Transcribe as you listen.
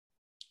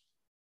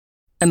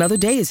Another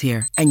day is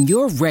here, and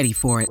you're ready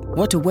for it.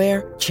 What to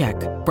wear? Check.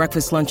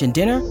 Breakfast, lunch, and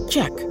dinner?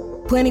 Check.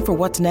 Planning for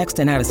what's next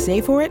and how to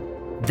save for it?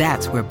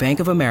 That's where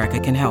Bank of America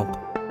can help.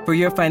 For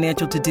your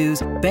financial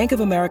to-dos, Bank of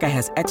America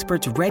has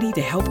experts ready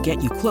to help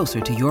get you closer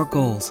to your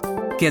goals.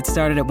 Get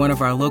started at one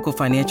of our local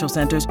financial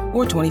centers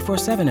or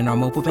 24/7 in our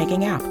mobile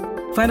banking app.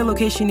 Find a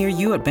location near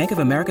you at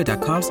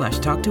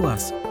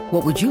bankofamerica.com/talktous.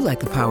 What would you like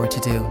the power to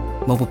do?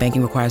 Mobile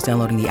banking requires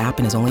downloading the app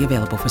and is only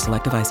available for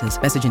select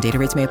devices. Message and data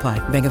rates may apply.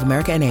 Bank of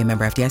America N.A.,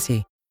 member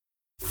FDIC.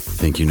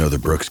 Think you know the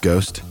Brooks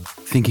Ghost?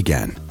 Think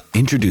again.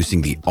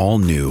 Introducing the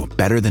all-new,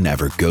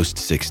 better-than-ever Ghost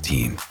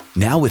 16.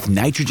 Now with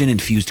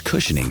nitrogen-infused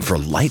cushioning for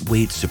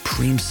lightweight,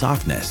 supreme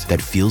softness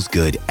that feels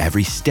good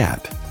every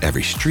step,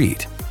 every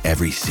street,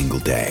 every single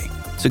day.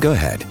 So go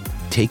ahead,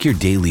 take your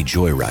daily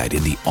joyride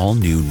in the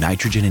all-new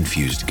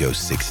nitrogen-infused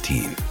Ghost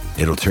 16.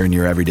 It'll turn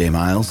your everyday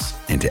miles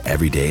into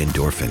everyday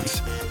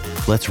endorphins.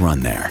 Let's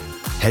run there.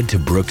 Head to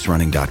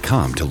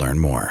brooksrunning.com to learn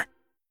more.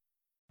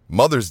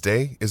 Mother's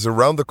Day is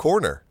around the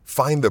corner.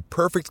 Find the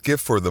perfect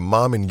gift for the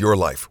mom in your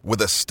life with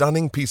a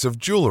stunning piece of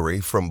jewelry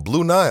from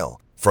Blue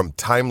Nile. From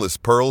timeless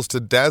pearls to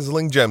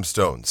dazzling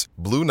gemstones,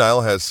 Blue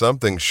Nile has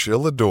something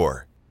she'll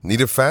adore.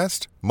 Need it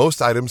fast?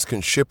 Most items can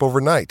ship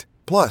overnight.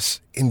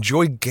 Plus,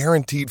 enjoy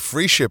guaranteed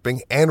free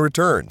shipping and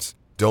returns.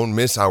 Don't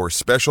miss our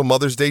special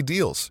Mother's Day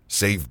deals.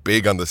 Save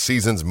big on the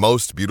season's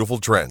most beautiful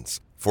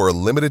trends. For a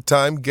limited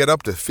time, get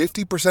up to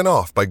 50%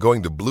 off by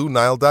going to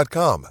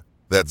BlueNile.com.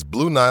 That's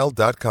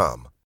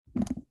BlueNile.com.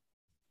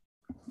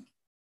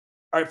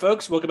 All right,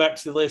 folks, welcome back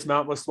to the latest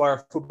Mount West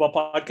Wire football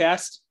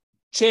podcast.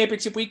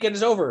 Championship weekend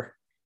is over.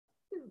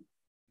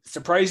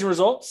 Surprising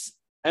results,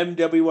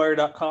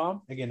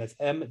 MWWire.com. Again, that's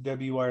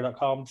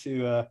MWWire.com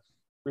to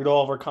read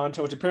all of our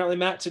content, which apparently,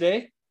 Matt,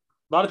 today,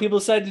 a lot of people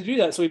decided to do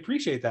that, so we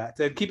appreciate that.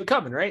 To keep it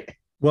coming, right?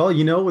 Well,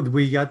 you know,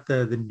 we got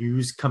the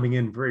news coming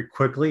in very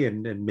quickly,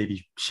 and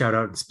maybe shout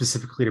out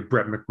specifically to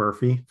Brett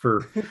McMurphy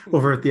for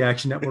over at the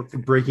Action Network for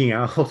breaking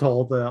out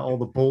all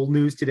the bold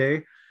news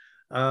today.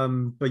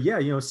 But yeah,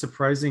 you know,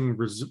 surprising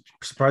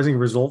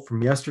result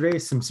from yesterday.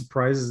 Some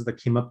surprises that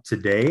came up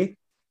today,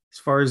 as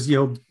far as, you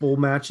know, bowl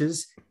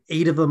matches,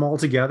 8 of them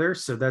altogether.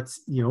 So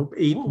that's, you know,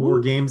 8 more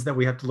games that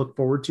we have to look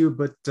forward to.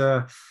 But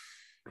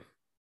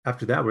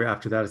after that,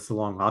 it's the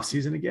long off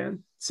season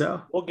again.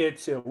 So we'll get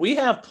to. We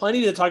have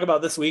plenty to talk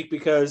about this week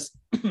because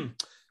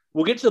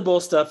we'll get to the bowl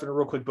stuff in a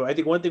real quick. But I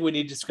think one thing we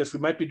need to discuss, we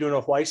might be doing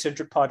a Hawaii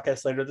centric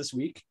podcast later this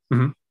week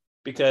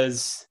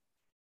because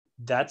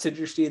that's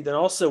interesting. Then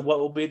also what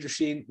will be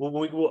interesting, we'll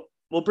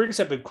bring this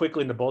up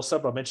quickly in the bowl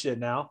stuff. I'll mention it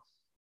now.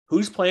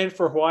 Who's playing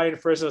for Hawaii and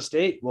Fresno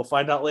State? We'll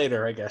find out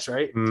later, I guess,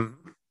 right?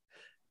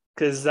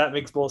 Because that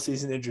makes bowl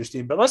season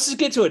interesting. But let's just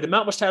get to it. The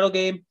Mount West title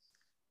game.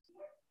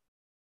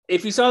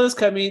 If you saw this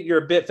coming,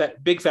 you're a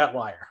big fat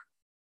liar.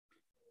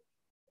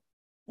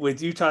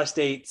 With Utah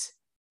State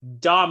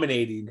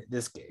dominating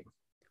this game.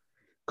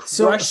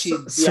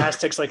 Crushing the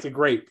Aztecs like a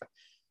grape.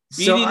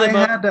 Beating them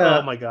up.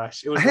 Oh my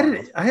gosh. It was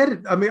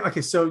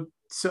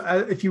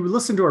if you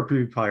listen to our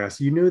previous podcast,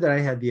 you knew that I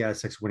had the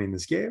Aztecs winning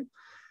this game.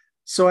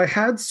 So I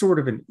had sort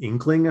of an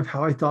inkling of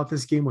how I thought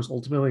this game was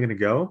ultimately going to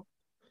go,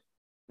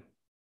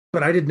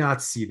 but I did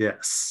not see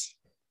this.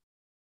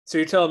 So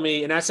you're telling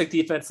me an Aztec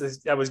defense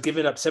that was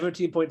giving up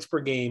 17 points per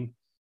game,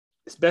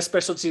 best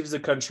special teams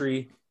in the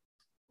country,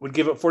 would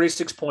give up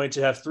 46 points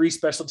and have 3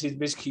 special teams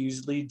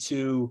miscues lead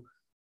to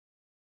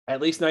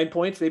at least 9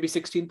 points, maybe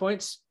 16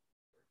 points?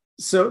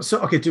 So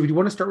okay, do you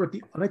want to start with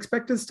the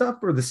unexpected stuff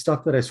or the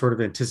stuff that I sort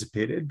of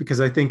anticipated? Because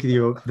I think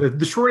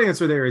the short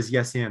answer there is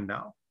yes and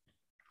no.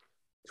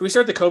 Should we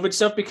start the COVID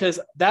stuff? Because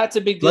that's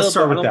a big deal. Let's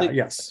start with that,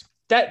 yes.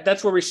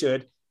 That's where we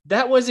should.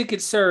 That was a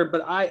concern,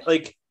 but I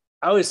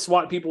always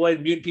swat people away,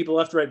 mute people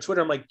left, right, on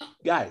Twitter. I'm like,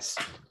 guys,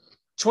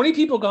 20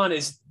 people gone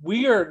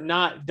we are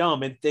not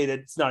dumb and say that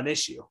it's not an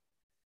issue.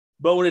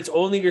 But when it's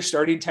only your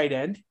starting tight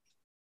end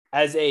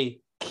as a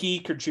key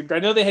contributor, I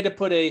know they had to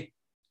put a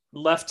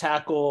left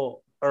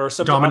tackle or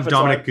something.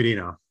 Dominic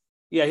Godino.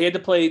 Yeah, he had to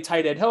play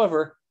tight end.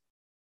 However,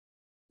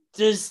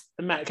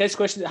 Matt, can I ask a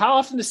question? How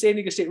often does San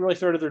Diego State really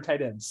throw to their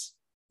tight ends?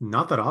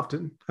 Not that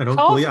often.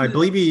 I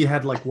believe he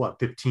had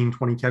 15,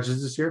 20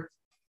 catches this year.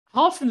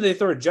 How often do they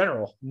throw in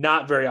general?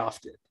 Not very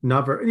often.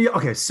 Not very.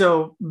 Okay,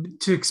 so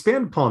to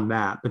expand upon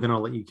that, but then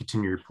I'll let you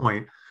continue your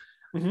point.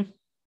 Mm-hmm.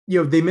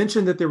 You know, they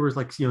mentioned that there was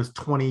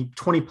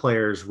 20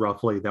 players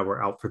roughly that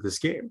were out for this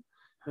game.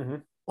 Mm-hmm.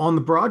 On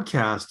the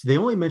broadcast, they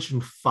only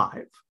mentioned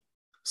 5.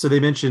 So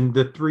they mentioned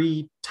the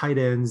 3 tight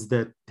ends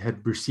that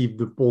had received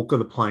the bulk of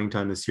the playing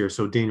time this year.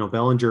 So Daniel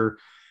Bellinger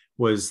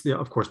was,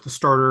 of course, the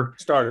starter.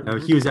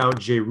 He was out.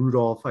 Jay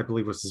Rudolph, I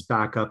believe, was his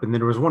backup. And then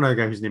there was one other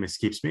guy whose name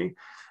escapes me.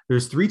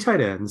 There's 3 tight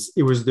ends.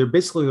 They're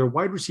basically their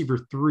wide receiver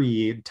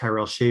 3,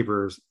 Tyrell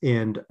Shavers,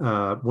 and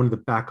one of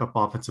the backup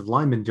offensive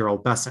linemen, Darrell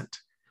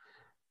Besant.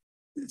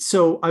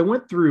 So I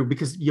went through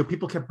because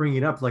people kept bringing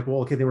it up they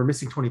were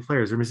missing 20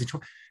 players. They're missing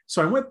 20.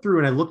 So I went through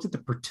and I looked at the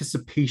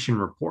participation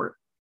report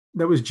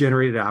that was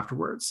generated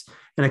afterwards,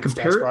 and I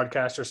compared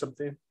broadcast or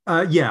something.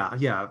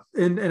 Yeah,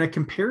 and I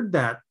compared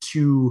that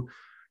to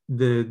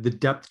the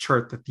depth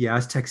chart that the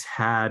Aztecs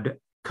had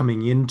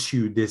coming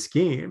into this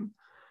game,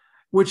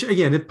 which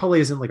again, it probably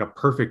isn't like a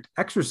perfect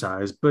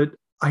exercise, but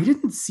I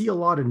didn't see a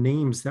lot of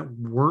names that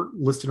weren't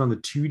listed on the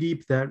two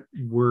deep that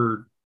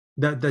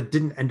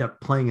didn't end up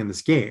playing in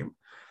this game.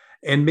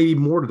 And maybe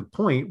more to the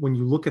point, when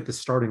you look at the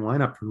starting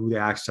lineup for who the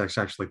Aztecs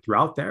actually threw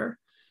out there,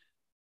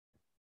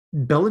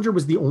 Bellinger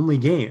was the only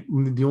name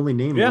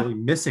really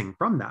missing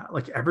from that.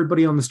 Like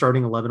everybody on the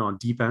starting 11 on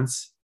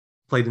defense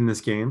played in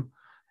this game,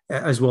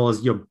 as well as,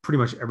 pretty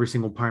much every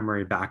single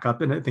primary backup.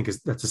 And I think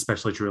that's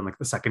especially true in like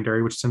the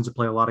secondary, which tends to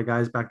play a lot of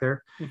guys back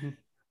there. Mm-hmm.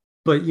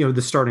 But,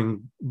 the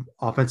starting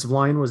offensive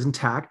line was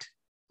intact.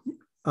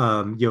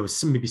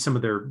 Maybe some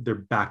of their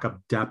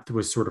backup depth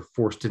was sort of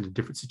forced into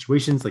different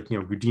situations. Like,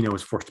 Gudino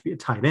was forced to be a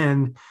tight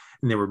end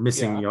and they were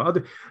missing,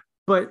 other,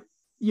 but,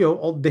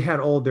 they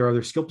had all their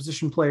other skill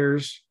position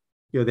players.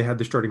 They had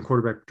their starting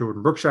quarterback,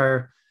 Jordan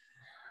Brookshire.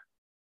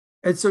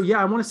 And so,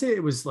 I want to say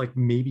it was like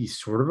maybe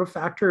sort of a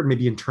factor,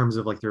 maybe in terms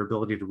of like their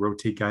ability to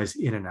rotate guys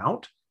in and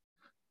out.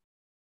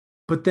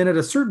 But then at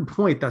a certain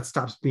point, that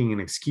stops being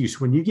an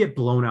excuse when you get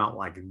blown out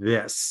like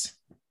this.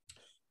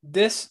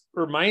 This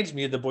reminds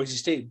me of the Boise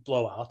State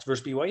blowout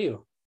versus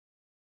BYU.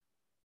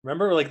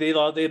 Remember, like they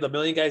had a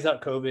million guys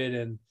out COVID,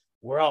 and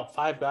we're out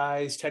 5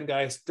 guys, 10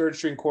 guys, third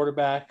string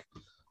quarterback,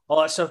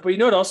 all that stuff. But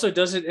it also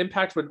doesn't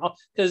impact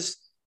because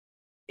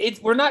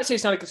we're not saying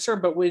it's not a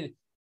concern, but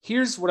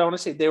here's what I want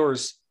to say: there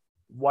was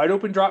wide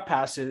open drop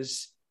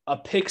passes, a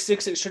pick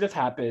six that should have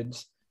happened.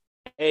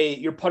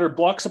 Your putter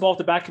blocks the ball at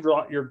the back of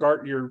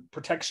your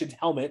protection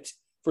helmet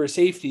for a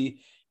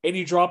safety, and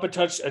you drop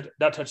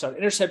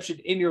interception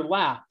in your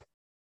lap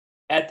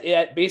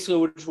at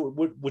basically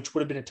which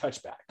would have been a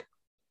touchback.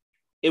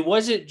 It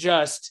wasn't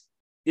just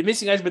the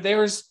missing guys, but there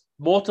was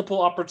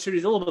multiple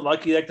opportunities. A little bit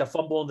lucky, like the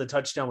fumble and the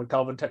touchdown with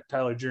Calvin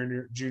Tyler Jr.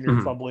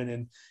 Mm-hmm. fumbling,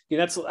 and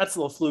that's a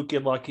little fluky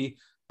and lucky.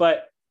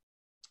 But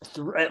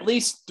at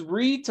least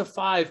 3 to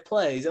 5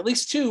 plays, at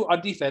least 2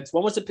 on defense.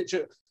 One was a pitch.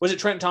 Was it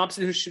Trent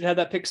Thompson who should have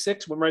that pick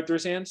six went right through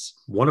his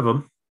hands? One of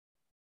them.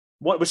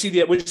 What was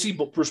he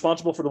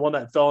responsible for the one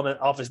that fell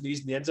off his knees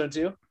in the end zone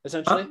too?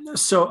 Essentially.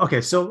 So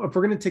if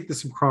we're going to take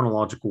this in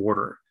chronological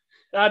order,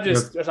 I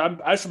just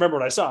remember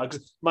what I saw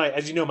because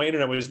as you know, my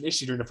internet was an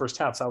issue during the first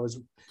half, so I was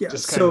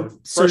so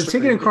to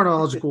take it in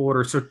chronological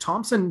order. So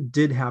Thompson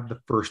did have the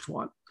first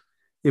one.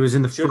 It was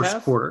in the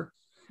first quarter.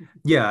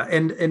 Yeah,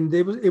 and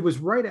it was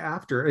right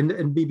after,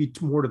 and maybe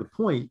more to the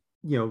point,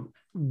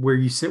 where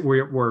you sit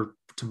where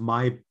to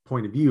my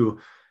point of view,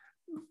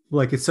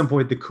 like at some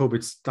point the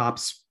COVID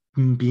stops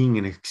being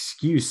an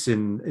excuse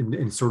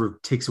and sort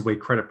of takes away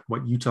credit from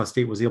what Utah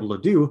State was able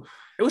to do.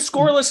 It was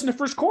scoreless in the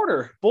first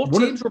quarter. Both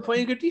teams were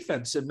playing good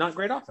defense and not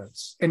great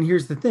offense. And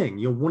here's the thing,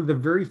 one of the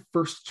very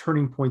first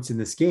turning points in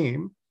this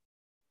game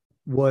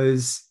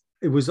was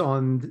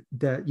on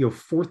that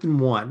 4th and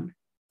 1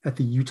 at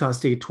the Utah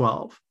State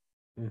 12.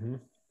 Mm-hmm.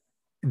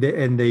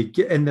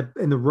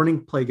 The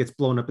running play gets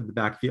blown up in the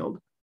backfield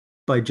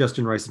by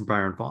Justin Rice and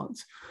Byron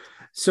Fonz.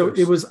 So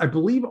it was, I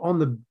believe, on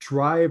the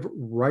drive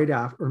right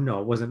after, or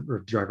no, it wasn't a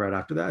drive right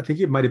after that. I think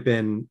it might have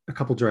been a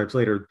couple drives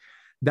later.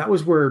 That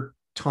was where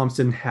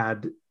Thompson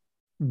had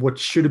what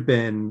should have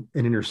been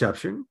an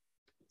interception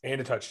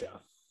and a touchdown.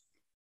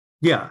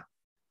 Yeah,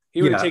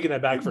 he would have taken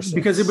that back for 6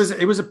 because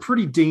it was a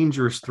pretty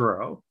dangerous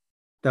throw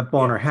that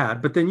Bonner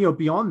had. But then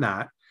beyond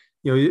that,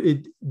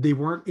 they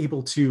weren't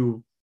able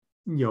to,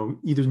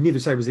 neither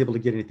side was able to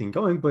get anything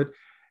going. But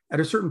at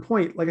a certain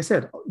point, like I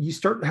said, you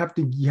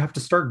have to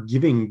start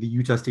giving the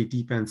Utah State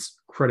defense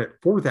credit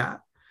for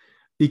that,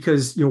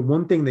 because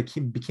one thing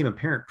that became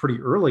apparent pretty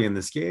early in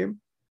this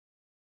game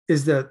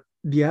is that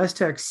the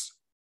Aztecs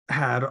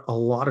had a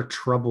lot of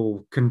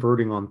trouble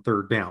converting on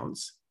third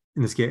downs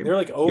in this game. They're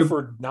like 0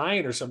 for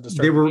 9 or something.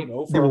 They were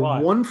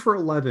 1 for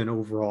 11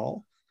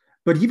 overall.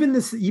 But even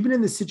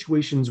in the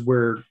situations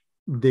where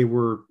they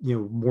were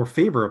more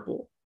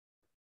favorable,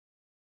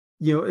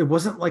 it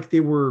wasn't like they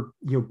were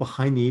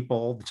behind the 8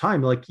 ball all the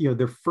time. Like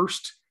their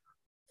first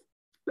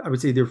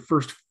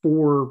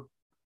 4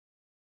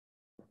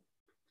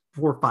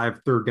 or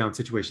 5 third down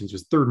situations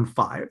was 3rd and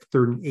 5,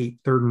 3rd and 8,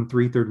 3rd and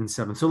 3, 3rd and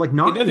 7. So like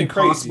not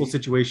impossible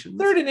situations.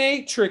 3rd and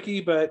 8,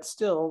 tricky, but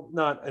still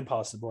not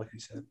impossible, like you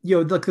said.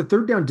 Like the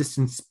third down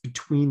distance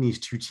between these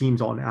two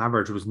teams on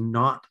average was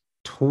not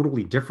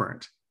totally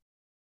different.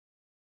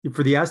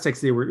 For the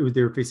Aztecs, they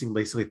were facing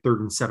basically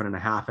 3rd and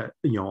 7.5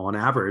 on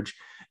average.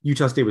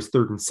 Utah State was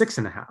 3rd and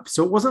 6.5.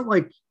 So it wasn't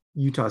like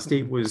Utah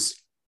State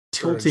was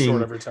tilting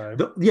short every time.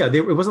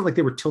 It wasn't like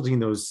they were tilting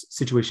those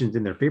situations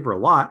in their favor a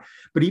lot.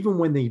 But even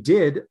when they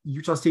did,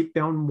 Utah State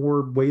found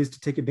more ways to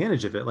take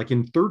advantage of it, like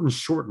in 3rd and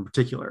short in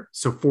particular.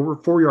 So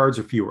 4 yards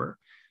or fewer.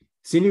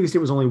 San Diego State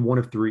was only 1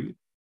 of 3.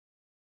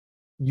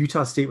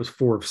 Utah State was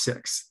 4 of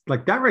 6.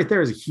 Like that right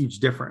there is a huge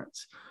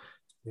difference.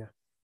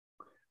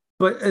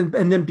 But and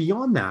then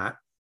beyond that,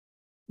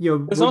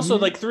 there's also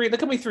like 3.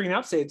 Look at me 3 and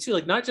out say it too.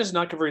 Like not just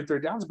not converting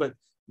third downs, but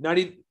not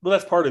even. Well,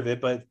 that's part of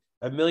it. But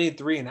a million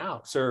 3 and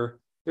outs,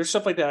 or there's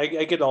stuff like that.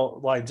 I get all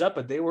lines up,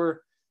 but they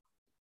were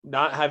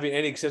not having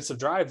any extensive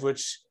drive,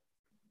 which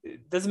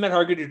it doesn't matter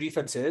how good your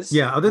defense is.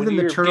 Yeah, other than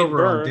the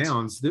turnover on burned,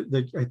 downs,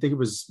 I think it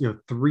was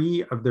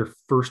 3 of their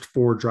first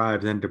 4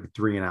 drives ended with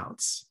 3 and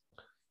outs.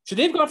 Should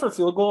they have gone for a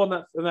field goal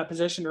on that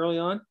possession early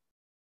on?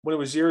 When it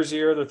was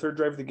 0-0, their third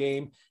drive of the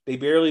game, they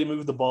barely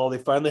moved the ball. They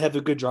finally have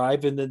a good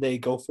drive, and then they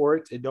go for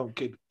it and don't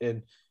get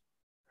in.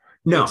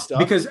 No,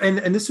 because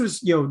and this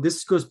was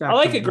this goes back. I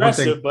like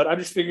aggressive, but I'm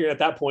just figuring at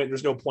that point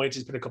there's no point.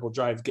 Just put a couple of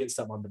drives, get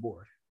something on the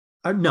board.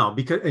 No,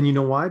 because and you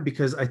know why?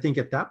 Because I think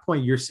at that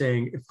point you're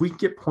saying if we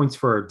get points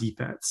for our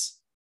defense,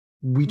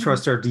 we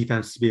trust our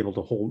defense to be able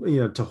to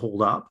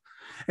hold up.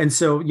 And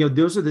so,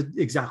 those are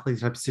exactly the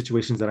type of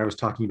situations that I was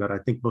talking about, I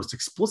think, most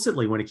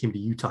explicitly when it came to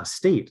Utah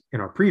State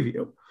in our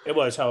preview. It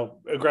was how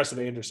aggressive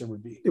Anderson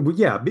would be.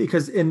 Yeah,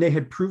 because they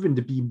had proven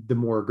to be the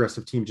more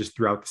aggressive team just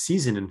throughout the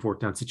season in 4th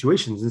down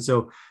situations. And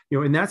so,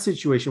 in that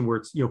situation where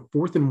it's,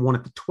 4th and 1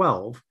 at the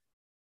 12,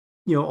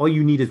 all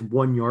you need is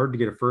 1 yard to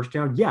get a first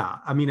down. Yeah.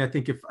 I mean, I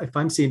think if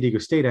I'm San Diego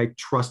State, I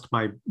trust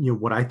my,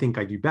 what I think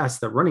I do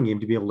best, that running game,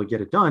 to be able to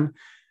get it done.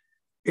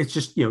 It's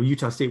just,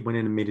 Utah State went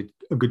in and made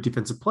a good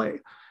defensive play.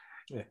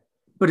 Yeah.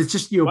 But it's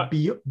just,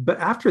 but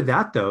after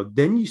that, though,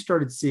 then you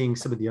started seeing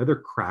some of the other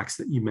cracks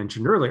that you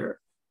mentioned earlier.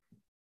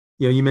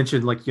 You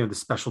mentioned the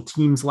special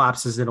teams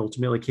lapses that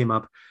ultimately came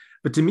up.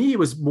 But to me, it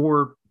was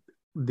more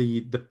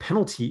the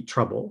penalty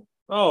trouble.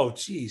 Oh,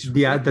 geez.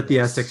 That the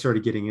Aztecs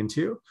started getting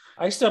into.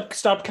 I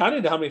stopped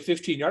counting to how many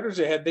 15-yarders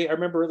they had. I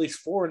remember at least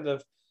 4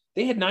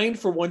 they had 9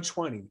 for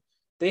 120.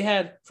 They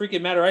had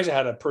freaking Matt Araiza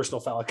had a personal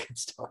foul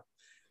against them.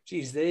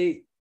 Geez,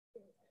 I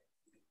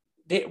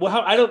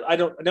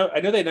don't know.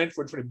 I know they had 9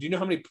 for 120. Do you know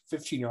how many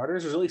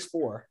 15-yarders? There's at least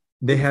 4.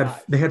 They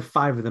had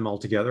 5 of them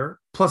altogether,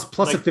 plus a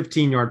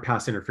 15-yard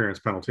pass interference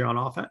penalty on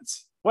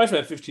offense. Well, I've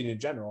had 15 in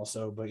general,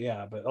 but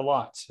a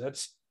lot.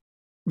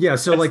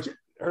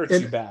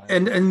 Hurts you bad.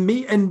 And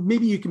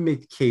maybe you can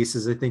make the case,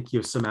 as I think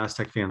some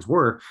Aztec fans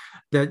were,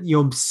 that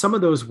some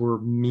of those were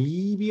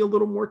maybe a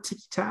little more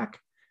ticky-tack.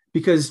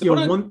 Because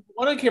one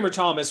on Cameron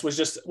Thomas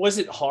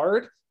wasn't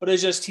hard, but it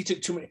was just he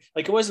took too many.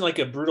 Like, it wasn't like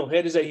a brutal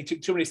hit. Is that he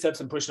took too many steps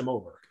and pushed him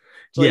over.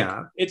 So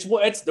it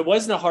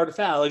wasn't a hard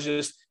foul. It's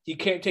just you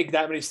can't take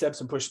that many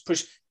steps and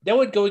push. That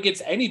would go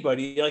against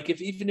anybody. Like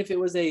even if it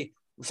was a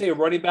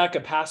running back, a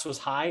pass was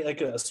high,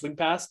 like a swing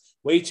pass,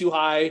 way too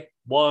high,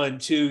 1,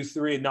 2,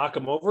 3, and knock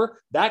him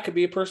over. That could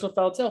be a personal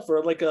foul tail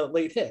for like a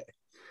late hit.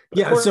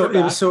 Yeah, so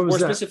it was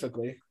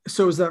specifically.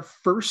 So it was that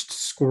first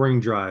scoring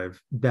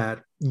drive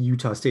that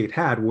Utah State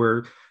had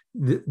where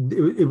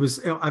it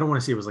was, I don't want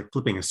to say it was like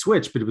flipping a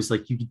switch, but it was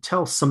like you could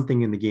tell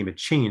something in the game had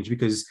changed,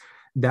 because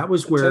that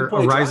was where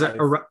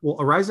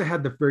Araiza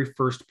had the very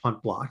first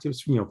punt blocked. It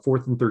was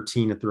 4th and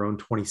 13 at their own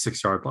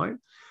 26-yard line.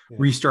 Yeah.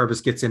 Reese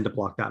Jarvis gets in to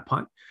block that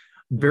punt.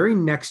 Very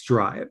next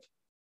drive,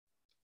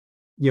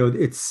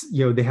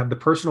 they have the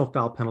personal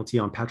foul penalty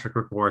on Patrick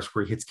McMorris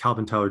where he hits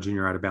Calvin Tyler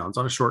Jr. out of bounds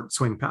on a short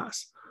swing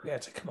pass. Yeah,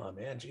 it's like, come on,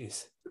 man,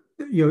 jeez.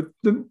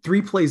 The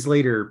 3 plays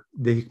later,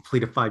 they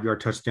complete a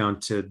 5-yard touchdown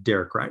to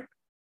Derek Wright.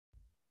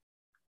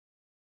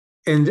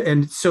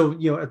 And so,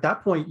 at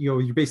that point,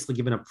 you're basically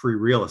giving up free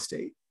real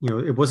estate.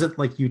 It wasn't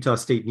like Utah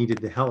State needed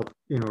the help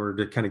in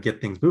order to kind of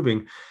get things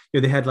moving.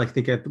 They had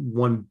they got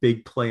one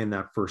big play in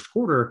that first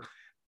quarter,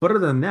 but other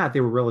than that,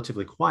 they were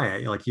relatively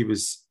quiet.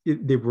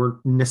 They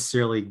weren't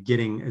necessarily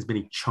getting as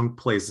many chunk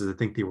plays as I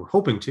think they were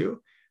hoping to.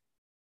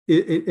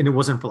 And it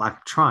wasn't for lack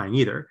of trying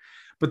either.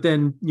 But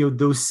then,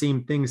 those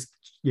same things,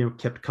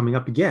 kept coming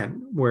up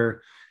again,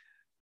 where,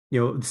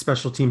 the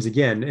special teams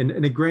again,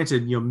 and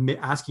granted,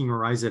 asking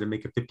Araiza to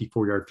make a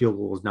 54-yard field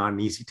goal is not an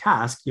easy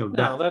task.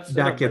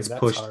 That gets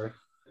pushed. Hard.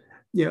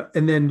 Yeah.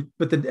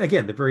 But then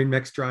again, the very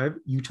next drive,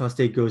 Utah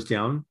State goes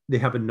down. They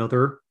have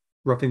another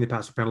roughing the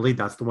passer penalty.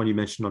 That's the one you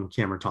mentioned on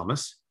Cameron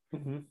Thomas.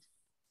 Mm-hmm.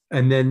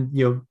 And then,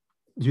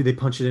 they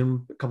punch it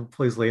in a couple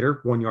plays later,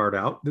 1 yard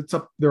out.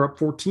 They're up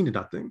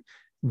 14-0.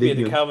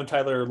 The Calvin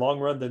Tyler long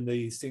run, then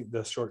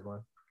the short one.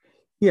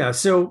 Yeah.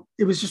 So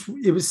it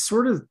was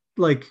sort of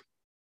like,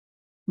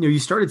 you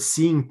started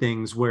seeing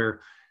things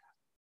where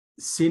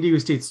San Diego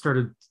State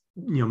started,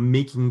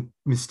 making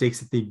mistakes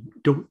that they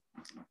don't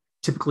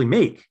typically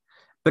make.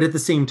 But at the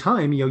same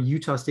time,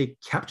 Utah State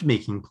kept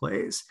making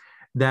plays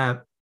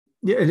that,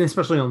 and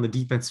especially on the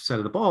defensive side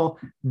of the ball,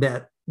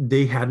 that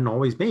they hadn't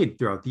always made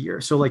throughout the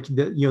year. So like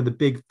the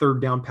big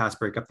 3rd down pass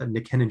breakup that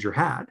Nick Henninger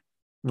had.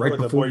 Right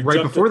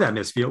before that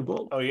missed field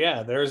goal. Oh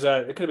yeah, it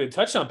could have been a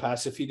touchdown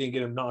pass if he didn't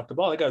get him knocked the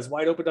ball. That guy was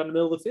wide open down the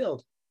middle of the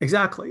field.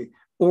 Exactly.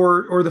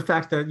 Or the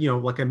fact that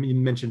like I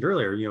mentioned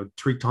earlier,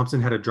 Tariq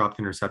Thompson had a dropped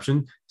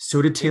interception.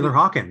 So did Taylor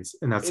Hawkins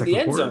in that second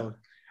quarter. Zone.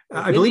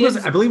 I believe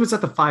it was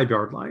at the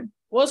 5-yard line.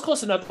 Well, it's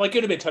close enough. Like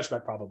it would have been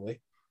touchback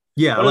probably.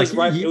 Yeah, but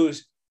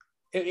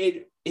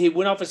it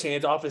went off his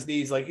hands, off his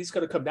knees. Like he's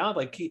going to come down.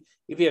 Like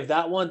if you have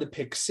that one, the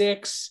pick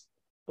 6,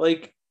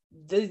 like.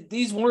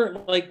 These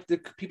weren't like the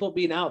people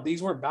being out.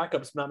 These weren't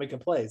backups not making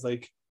plays.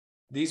 Like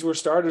these were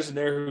starters in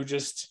there who it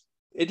just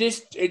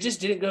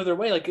didn't go their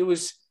way. Like it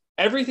was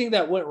everything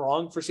that went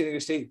wrong for San Diego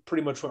State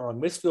pretty much went wrong.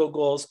 Missed field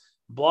goals,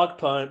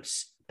 blocked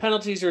punts,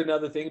 penalties are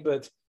another thing,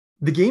 but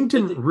The game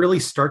didn't really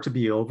start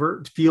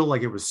to feel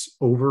like it was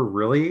over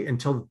really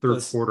until the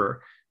third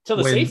quarter. Till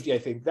the safety, I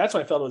think. That's why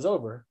I felt it was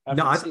over.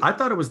 No, I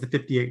thought it was the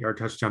 58-yard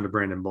touchdown to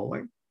Brandon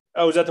Bowling.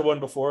 Oh, was that the one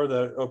before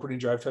the opening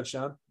drive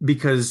touchdown?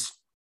 Because,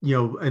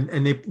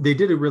 and they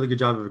did a really good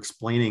job of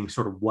explaining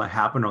sort of what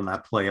happened on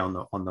that play on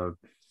the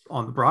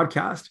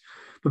broadcast.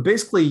 But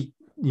basically,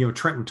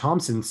 Trenton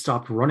Thompson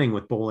stopped running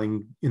with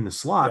Bowling in the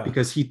slot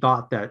because he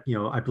thought that,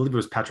 I believe it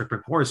was Patrick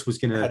McMorris was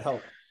going to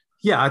help.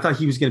 Yeah, I thought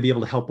he was going to be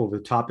able to help over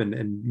the top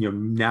and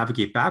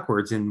navigate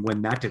backwards. And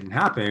when that didn't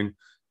happen,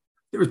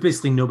 there was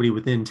basically nobody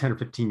within 10 or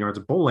 15 yards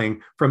of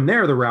Bowling. From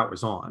there, the route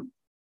was on.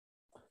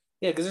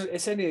 Yeah, because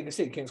it's San Diego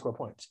State can't score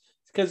points.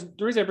 Because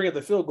the reason I bring up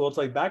the field goal, it's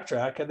like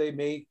backtrack. Had they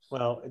made,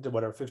 whatever,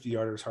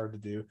 50-yarder is hard to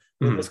do.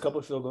 They missed a couple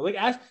of field goals.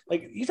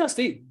 Like Utah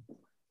State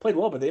played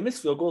well, but they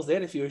missed field goals. They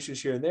had a few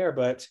issues here and there.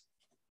 But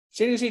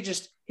San Diego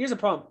State here's the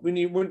problem.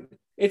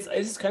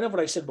 It's kind of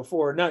what I said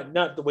before,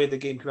 not the way the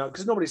game came out,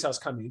 because nobody saw us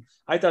coming.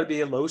 I thought it'd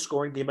be a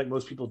low-scoring game like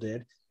most people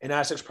did, and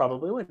Aztecs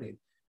probably winning.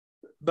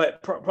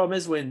 But problem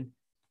is when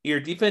your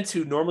defense,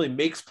 who normally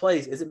makes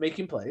plays, isn't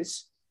making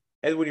plays,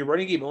 and when your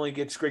running game only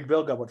gets Greg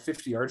Bell got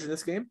 50 yards in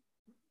this game,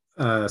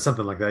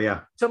 something like that,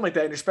 yeah, something like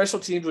that. And your special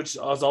teams, which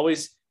was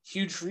always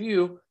huge for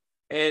you,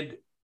 and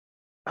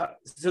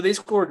so they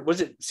scored. Was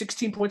it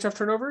 16 points off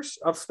turnovers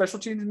of special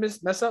teams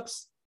mess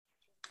ups?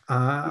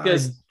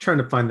 Because I'm trying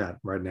to find that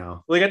right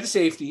now. Well, they got the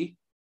safety.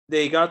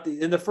 They got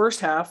in the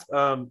first half.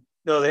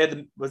 No, they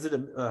had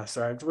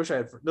sorry, I wish I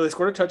had. No, they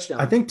scored a touchdown.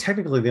 I think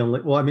technically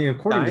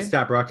according to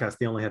stat broadcast,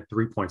 they only had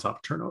 3 points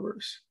off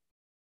turnovers.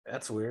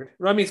 That's weird.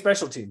 Well, I mean,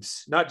 special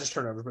teams, not just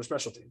turnovers, but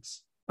special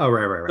teams. Oh,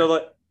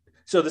 right.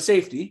 So the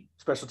safety,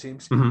 special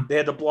teams, they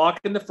had the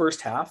block in the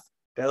first half.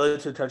 That led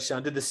to a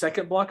touchdown. Did the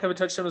second block have a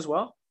touchdown as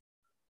well?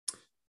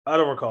 I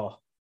don't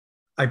recall.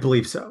 I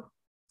believe so.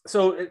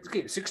 So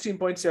 16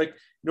 points. Like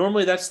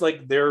normally, that's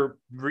like their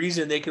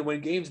reason they can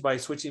win games by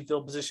switching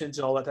field positions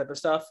and all that type of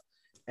stuff.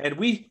 And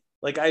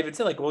I even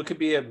said, it could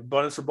be a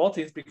bonus for both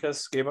teams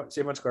because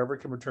Savon Scarver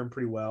can return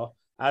pretty well.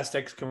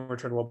 Aztecs can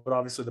return well, but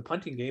obviously the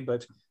punting game.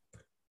 But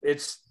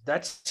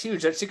that's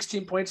huge. That's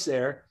 16 points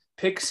there.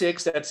 Pick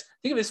six. Think of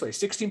it this way: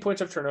 16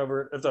 points of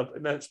turnover of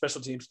the special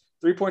teams.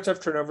 3 points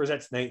of turnovers.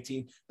 That's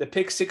 19. The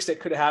pick six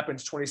that could have happened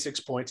is 26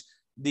 points.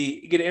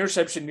 You get an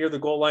interception near the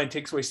goal line,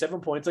 takes away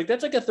 7 points. Like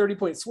that's like a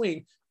 30-point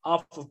swing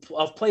off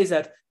of plays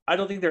that I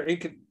don't think they're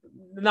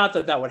not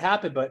that would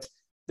happen, but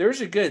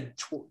there's a good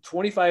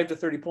 25 to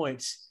 30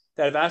 points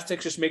that if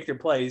Aztecs just make their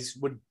plays,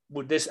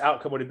 would this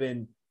outcome would have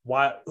been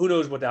who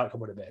knows what the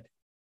outcome would have been.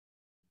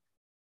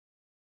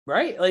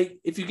 Right? Like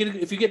if you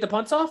get the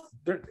punts off,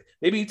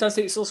 maybe Utah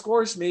State still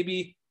scores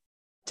maybe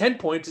 10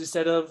 points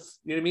instead of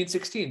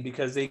 16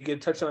 because they get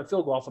a touchdown and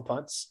field goal off of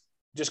punts.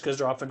 Just because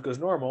their offense goes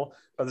normal,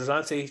 but there's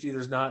not safety,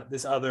 there's not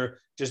this other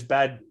just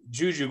bad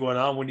juju going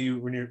on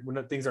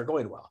when things aren't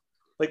going well.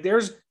 Like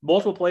there's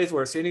multiple plays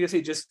where San Diego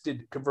State just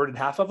converted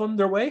half of them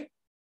their way.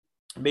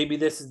 Maybe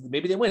they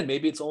win.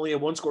 Maybe it's only a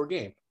 1-score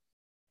game,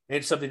 and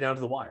it's something down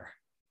to the wire.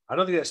 I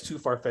don't think that's too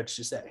far fetched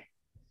to say.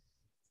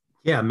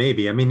 Yeah,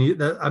 maybe. I mean,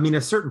 at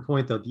a certain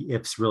point, though, the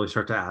ifs really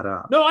start to add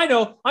up. No, I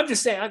know. I'm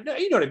just saying.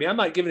 You know what I mean. I'm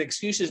not giving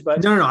excuses,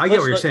 but no. I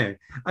get what you're saying.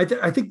 I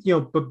think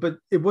but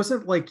it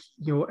wasn't like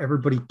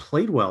everybody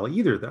played well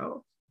either,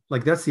 though.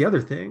 Like that's the other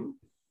thing.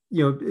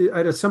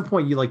 At some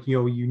point,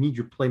 you need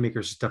your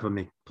playmakers to step up and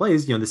make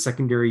plays. The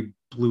secondary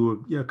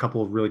blew a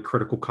couple of really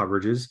critical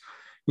coverages.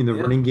 The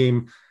running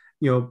game,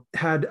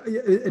 had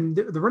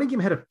the running game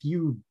had a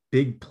few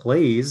big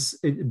plays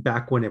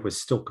back when it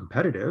was still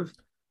competitive.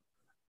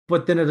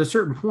 But then at a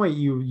certain point,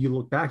 you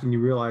look back and you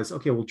realize,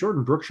 okay, well,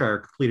 Jordan Brookshire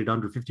completed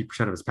under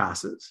 50% of his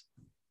passes.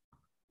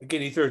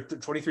 Again, he threw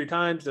 23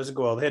 times, doesn't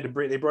go well. They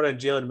brought in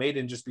Jalen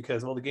Maiden just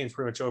because, the game's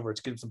pretty much over.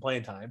 It's getting some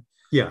playing time.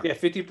 Yeah. Yeah,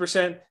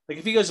 50%. Like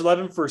if he goes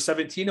 11 for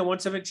 17 and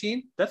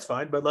 117, that's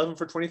fine. But 11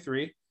 for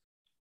 23,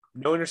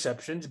 no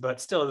interceptions.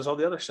 But still, there's all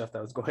the other stuff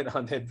that was going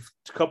on. They had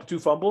 2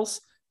 fumbles.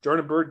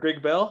 Jordan Bird,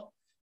 Greg Bell.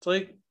 It's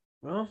like,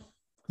 well.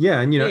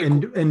 Yeah,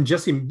 and and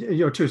Jesse,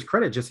 to his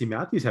credit, Jesse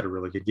Matthews had a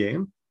really good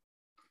game.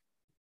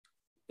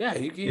 Yeah,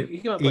 he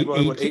came up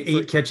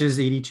eight catches,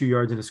 82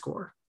 yards, and a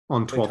score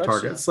on 12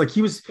 targets. Like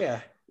he was,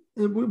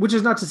 which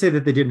is not to say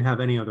that they didn't have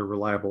any other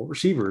reliable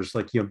receivers.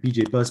 Like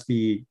BJ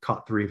Busby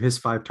caught 3 of his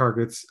 5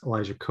 targets.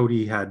 Elijah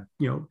Cody had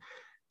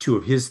 2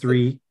 of his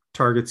 3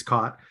 targets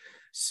caught.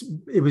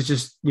 It was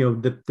just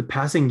the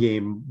passing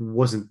game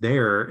wasn't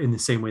there in the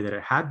same way that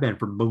it had been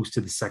for most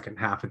of the second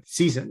half of the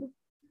season.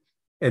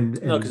 And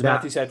because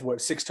Matthews had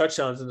 6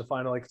 touchdowns in the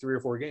final 3 or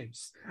 4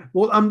 games.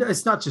 Well,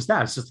 it's not just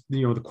that; it's just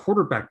the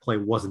quarterback play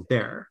wasn't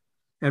there,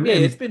 and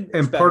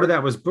it's part of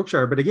that was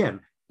Brookshire. But again,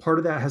 part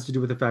of that has to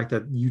do with the fact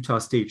that Utah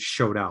State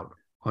showed out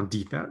on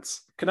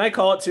defense. Can I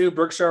call it too?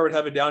 Brookshire would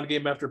have a down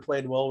game after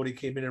playing well when he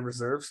came in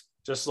reserves,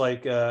 just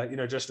like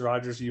Justin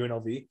Rogers,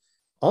 UNLV.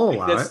 I'll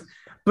allow it.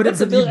 But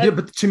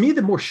to me,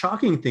 the more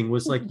shocking thing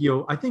was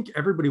I think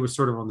everybody was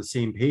sort of on the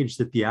same page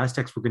that the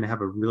Aztecs were going to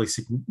have a really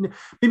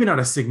maybe not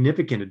a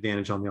significant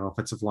advantage on the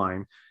offensive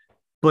line,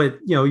 But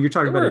you're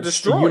talking about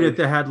a unit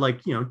that had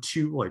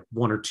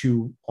one or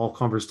two all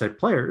conference type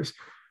players,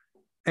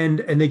 and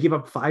they gave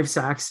up 5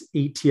 sacks,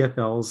 8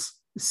 TFLs,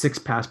 6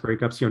 pass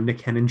breakups.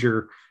 Nick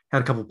Henninger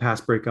had a couple of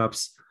pass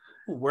breakups.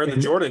 Where the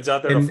Jordans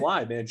out there to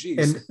fly, man.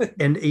 Jeez.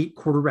 And 8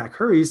 quarterback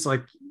hurries.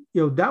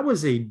 That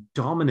was a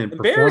dominant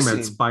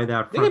performance by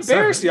that front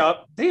seven.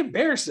 They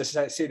embarrassed the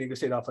San Diego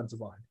State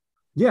offensive line.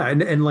 Yeah,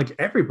 and like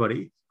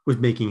everybody was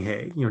making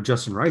hay.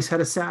 Justin Rice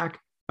had a sack,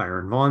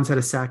 Byron Vaughn's had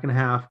a sack and a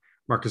half,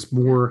 Marcus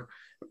Moore,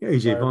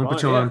 AJ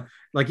Vaughn.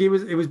 Like it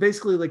was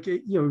basically like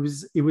it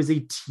was a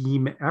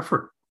team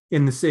effort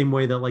in the same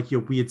way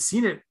that we had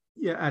seen it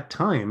at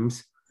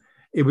times.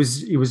 It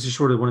was just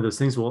sort of one of those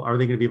things. Well, are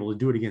they going to be able to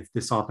do it against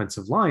this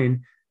offensive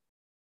line?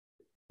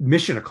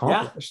 Mission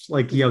accomplished.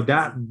 Yeah.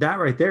 That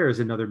right there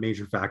is another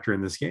major factor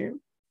in this game.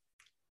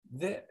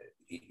 I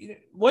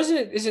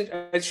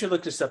should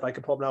look this up. I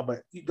could pull up now,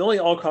 but the only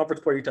all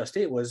conference player Utah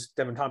State was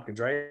Devin Tompkins,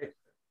 right?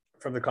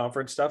 From the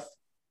conference stuff.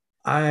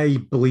 I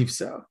believe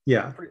so.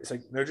 Yeah. It's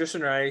like no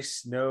Justin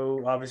Rice,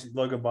 no obviously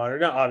Logan Bonner,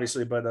 not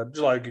obviously, but there's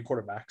a lot of good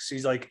quarterbacks.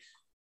 He's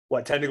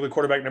technically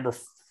quarterback number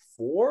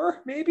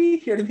 4,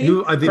 maybe. You know what I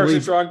mean? I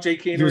believe Strong,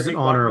 Jake Keener, he was an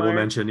honorable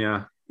mention.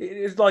 Yeah,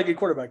 it's not like a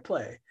quarterback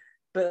play,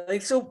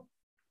 but so.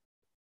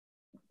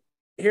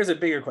 Here's a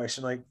bigger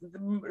question.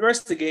 The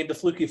rest of the game, the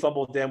fluky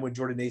fumble down when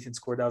Jordan Nathan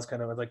scored, that was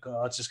kind of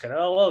it's just kind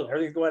of,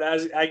 everything's going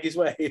Aggie's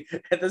way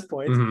at this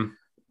point. Mm-hmm.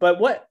 But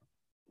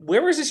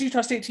where was this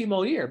Utah State team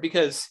all year?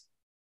 Because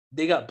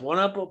they got blown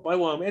up by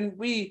Wyoming,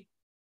 and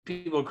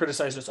people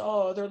criticize us.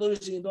 Oh, they're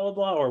losing, blah, blah,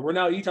 blah. Or we're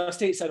now Utah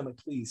State side. I'm like,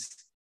 please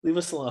leave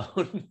us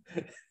alone.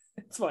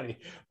 It's funny.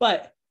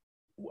 But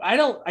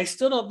I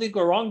still don't think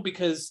we're wrong,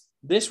 because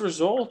this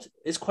result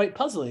is quite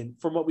puzzling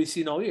from what we've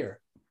seen all year.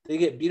 They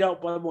get beat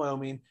out by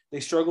Wyoming. They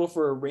struggle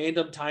for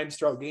random times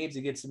throughout games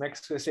against New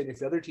Mexico State. If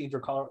the other teams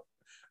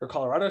are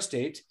Colorado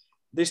State,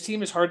 this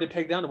team is hard to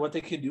peg down to what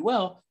they can do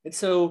well. And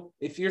so,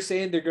 if you're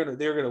saying they're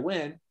gonna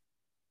win,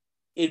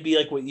 it'd be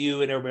like what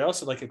you and everybody else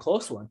said, like a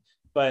close one.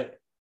 But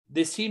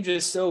this team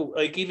just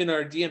even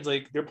our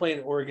DMs, they're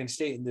playing Oregon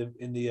State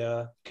in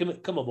the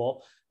Kimmel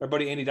Bowl. Our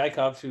buddy Andy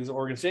Dykhoff, who's an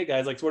Oregon State guy,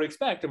 is like, so what do you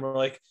expect? And we're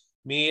like,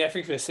 I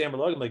think for Sam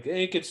Logan, like,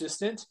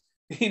 inconsistent.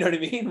 You know what I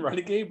mean?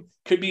 Running game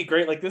could be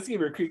great like this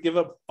game, or could give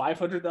up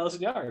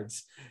 500,000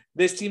 yards.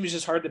 This team is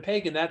just hard to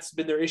peg, and that's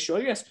been their issue.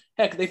 Yes,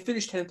 heck, they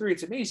finished 10-3.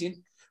 It's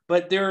amazing,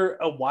 but they're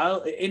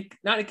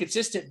not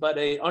inconsistent, but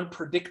a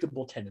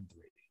unpredictable 10-3.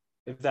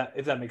 If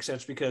that makes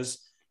sense,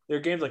 because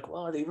their games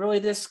are they really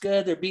this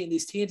good? They're beating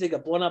these teams. They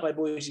got blown out by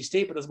Boise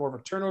State, but it's more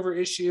of a turnover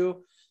issue.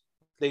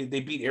 They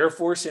beat Air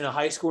Force in a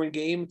high scoring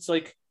game. It's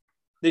like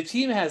the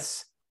team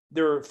has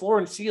their floor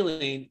and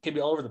ceiling can be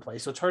all over the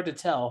place, so it's hard to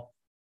tell.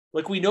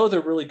 We know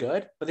they're really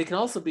good, but they can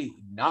also be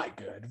not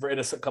good in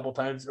a couple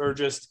times, or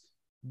just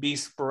be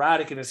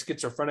sporadic in a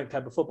schizophrenic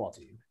type of football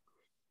team.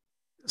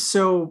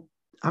 So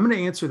I'm going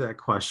to answer that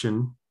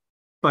question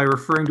by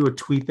referring to a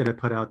tweet that I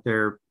put out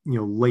there,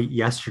 late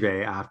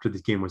yesterday after the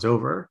game was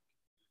over.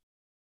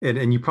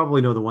 And you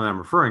probably know the one I'm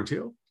referring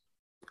to.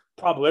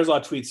 Probably. There's a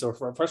lot of tweets. So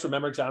for fresh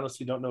remembrance analysts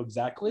who don't know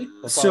exactly.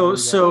 So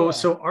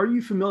are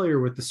you familiar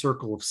with the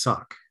Circle of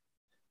Suck?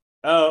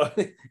 Oh,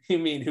 you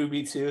mean Who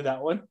Beats Who,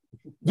 that one?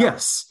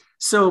 Yes.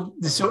 So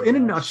in a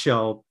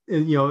nutshell,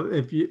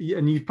 if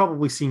you've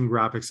probably seen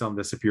graphics on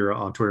this if you're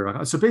on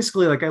Twitter. So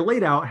basically, I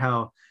laid out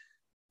how,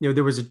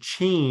 there was a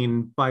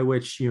chain by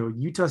which,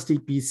 Utah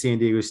State beat San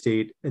Diego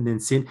State, and then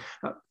do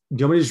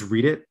you want me to just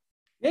read it?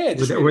 Yeah.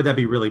 Would that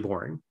be really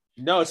boring?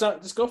 No, it's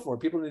not. Just go for it.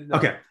 People need to know.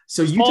 Okay.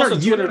 So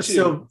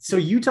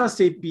Utah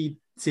State beat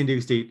San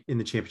Diego State in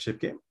the championship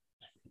game.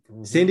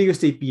 Mm-hmm. San Diego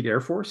State beat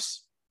Air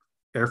Force.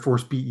 Air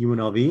Force beat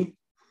UNLV.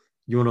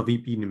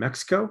 UNLV beat New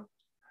Mexico.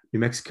 New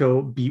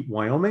Mexico beat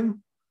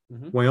Wyoming.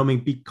 Mm-hmm. Wyoming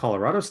beat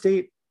Colorado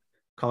State.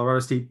 Colorado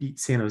State beat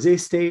San Jose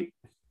State.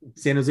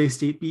 San Jose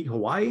State beat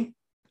Hawaii.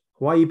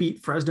 Hawaii beat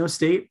Fresno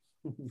State.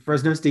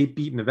 Fresno State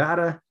beat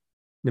Nevada.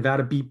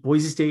 Nevada beat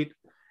Boise State.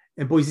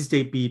 And Boise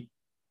State beat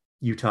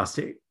Utah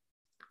State.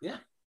 Yeah.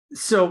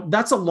 So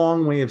that's a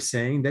long way of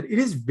saying that it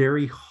is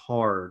very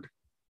hard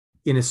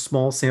in a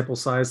small sample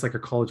size like a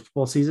college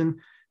football season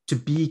to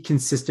be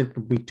consistent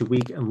from week to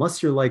week,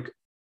 unless you're like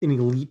an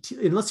elite,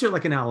 unless you're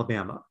like an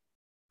Alabama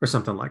or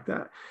something like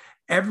that.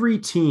 Every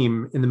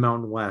team in the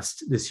Mountain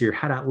West this year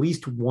had at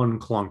least one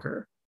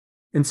clunker.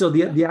 And so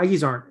the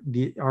Aggies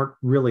aren't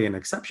really an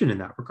exception in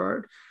that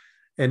regard.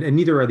 And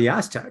neither are the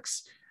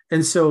Aztecs.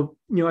 And so,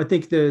 I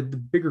think the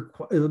bigger,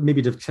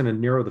 maybe to kind of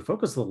narrow the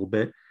focus a little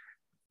bit,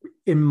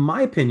 in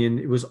my opinion,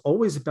 it was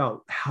always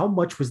about how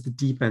much was the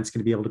defense going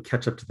to be able to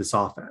catch up to this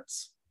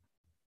offense.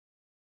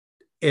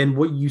 And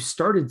what you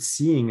started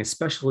seeing,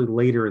 especially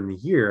later in the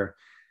year,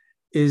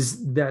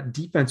 is that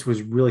defense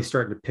was really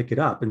starting to pick it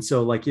up. And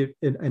so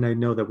and I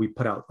know that we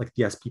put out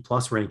the SP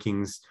Plus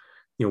rankings,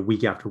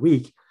 week after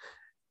week.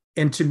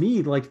 And to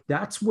me,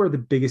 that's where the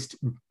biggest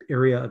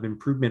area of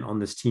improvement on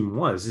this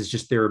team is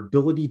just their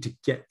ability to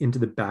get into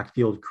the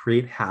backfield,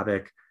 create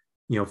havoc,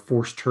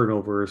 force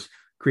turnovers,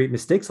 create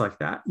mistakes like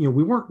that.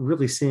 We weren't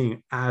really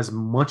seeing as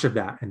much of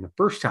that in the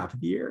first half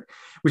of the year,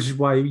 which is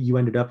why you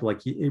ended up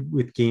like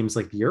with games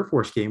like the Air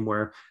Force game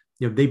where,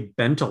 they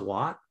bent a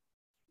lot.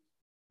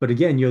 But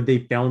again, they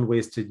found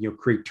ways to,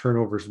 create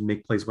turnovers and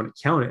make plays when it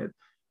counted.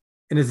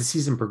 And as the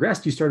season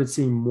progressed, you started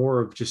seeing more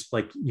of just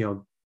like,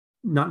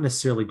 not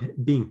necessarily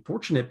being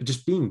fortunate, but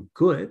just being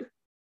good.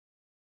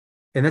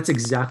 And that's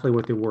exactly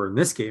what they were in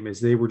this game,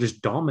 is they were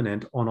just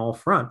dominant on all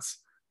fronts.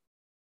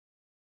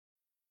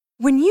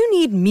 When you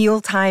need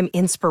mealtime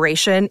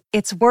inspiration,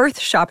 it's worth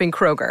shopping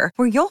Kroger,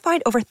 where you'll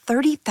find over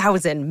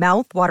 30,000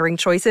 mouth-watering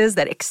choices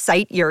that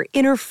excite your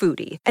inner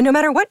foodie. And no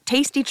matter what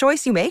tasty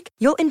choice you make,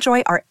 you'll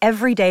enjoy our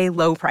everyday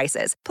low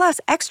prices, plus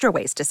extra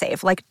ways to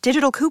save, like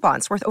digital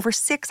coupons worth over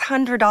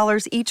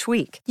 $600 each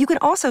week. You can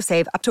also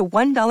save up to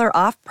 $1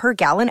 off per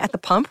gallon at the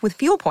pump with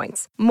fuel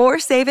points. More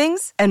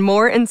savings and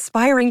more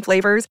inspiring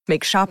flavors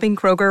make shopping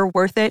Kroger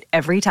worth it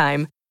every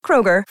time.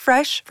 Kroger,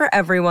 fresh for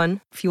everyone.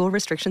 Fuel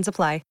restrictions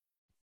apply.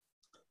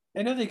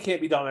 I know they can't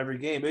be down every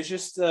game. It's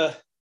just,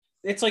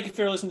 it's like if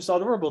you're listening to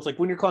Solid Verbal, it's like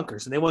Winter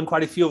Clunkers, and they won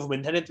quite a few of them.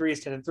 And 10-3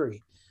 is 10-3.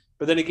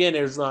 But then again,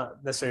 there's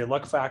not necessarily a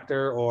luck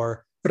factor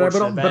or. But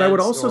I would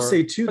also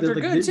say too that they're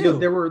good too.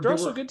 They're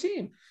also a good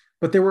team.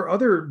 But there were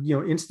other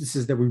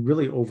instances that we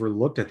really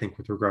overlooked, I think,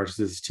 with regards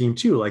to this team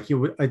too. Like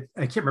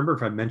I can't remember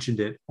if I mentioned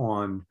it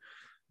on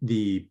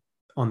the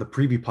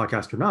preview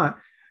podcast or not.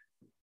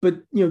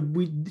 But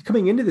we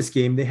coming into this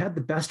game, they had the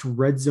best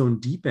red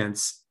zone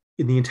defense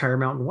in the entire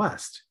Mountain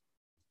West.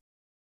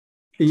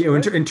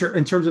 In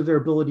terms of their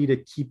ability to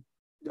keep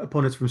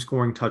opponents from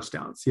scoring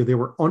touchdowns, they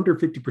were under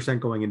 50%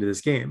 going into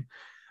this game.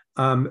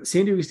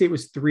 San Diego State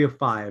was 3 of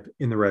 5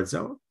 in the red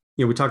zone.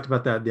 We talked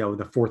about that, the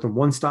 4th and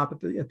 1 stop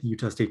at the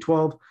Utah State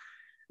 12,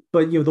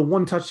 but the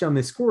one touchdown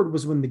they scored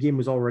was when the game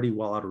was already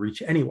well out of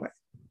reach anyway.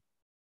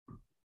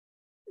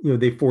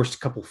 They forced a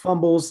couple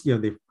fumbles.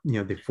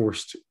 They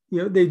forced.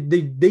 They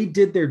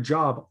did their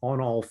job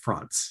on all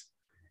fronts,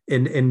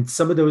 and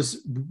some of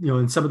those,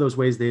 in some of those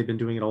ways they had been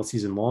doing it all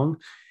season long.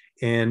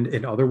 And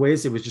in other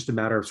ways, it was just a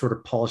matter of sort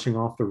of polishing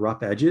off the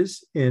rough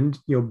edges and,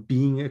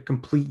 being a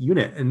complete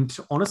unit. And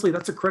honestly,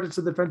 that's a credit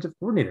to the defensive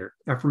coordinator,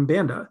 Ephraim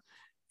Banda,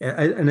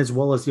 and as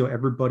well as,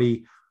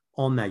 everybody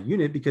on that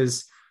unit,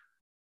 because,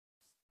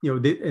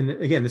 and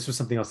again, this was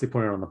something else they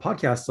pointed out on the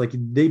podcast, like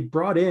they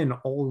brought in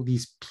all of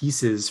these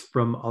pieces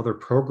from other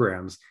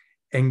programs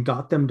and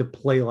got them to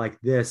play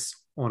like this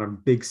on a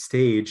big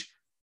stage,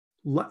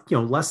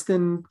 less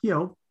than,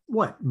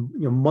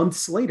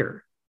 months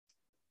later.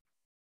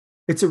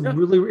 It's a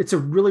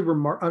really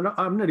remarkable.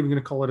 I'm not even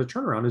going to call it a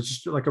turnaround. It's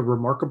just like a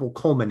remarkable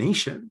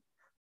culmination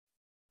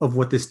of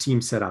what this team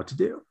set out to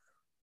do.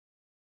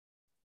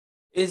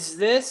 Is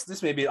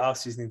this may be an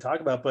off-season to talk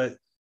about, but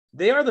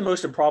they are the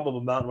most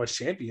improbable Mountain West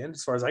champion,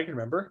 as far as I can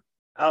remember.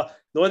 The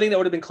only thing that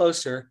would have been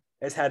closer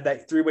is had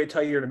that 3-way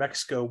tie year to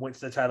Mexico went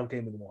to the title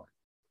game and won.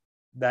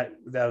 That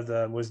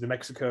was New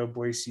Mexico,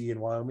 Boise, and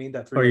Wyoming.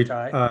 That 3-way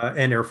tie,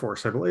 and Air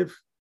Force, I believe.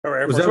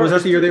 Was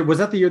that the year? Was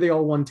that the year they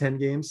all won 10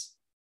 games?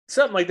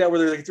 Something like that, where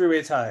there's like a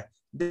 3-way tie.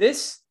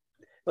 This,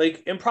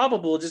 like,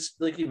 improbable, just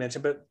like you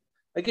mentioned. But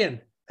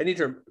again,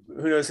 who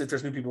knows if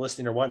there's new people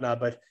listening or whatnot,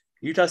 but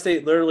Utah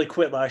State literally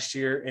quit last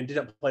year and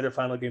didn't play their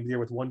final game of the year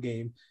with one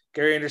game.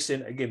 Gary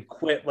Anderson, again,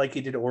 quit like he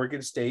did at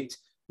Oregon State,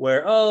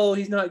 where,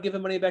 he's not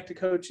giving money back to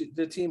coach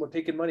the team or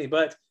taking money,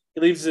 but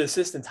he leaves his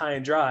assistants high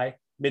and dry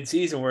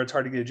mid-season where it's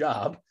hard to get a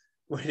job,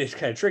 which is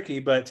kind of tricky.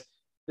 But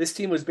this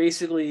team was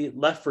basically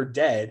left for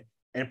dead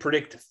and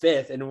predict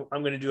 5th. And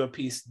I'm going to do a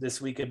piece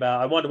this week about,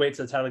 I wanted to wait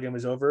till the title game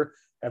was over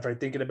after I'm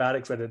thinking about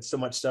it because I did so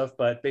much stuff,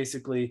 but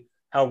basically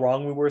how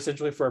wrong we were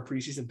essentially for our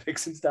preseason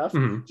picks and stuff.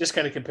 Mm-hmm. Just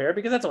kind of compare,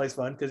 because that's always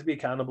fun because be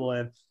accountable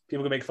and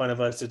people can make fun of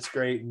us. It's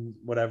great and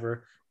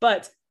whatever.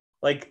 But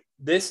like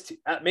this,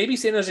 maybe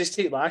San Jose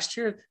State last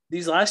year,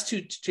 these last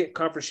two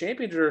conference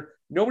champions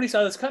nobody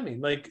saw this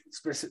coming. Like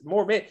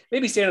more,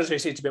 maybe San Jose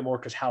State's a bit more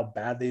because how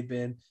bad they've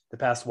been the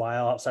past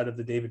while outside of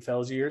the David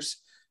Fells years.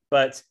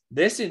 But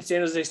this in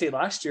San Jose State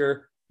last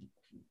year,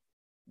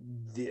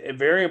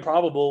 very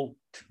improbable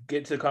to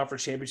get to the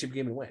conference championship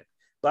game and win.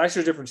 Last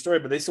year's a different story,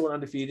 but they still went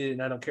undefeated,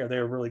 and I don't care. They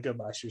were really good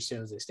last year, San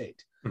Jose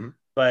State. Mm-hmm.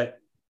 But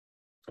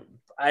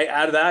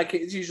out of that,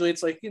 usually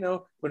it's like,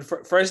 when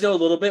Fresno a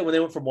little bit, when they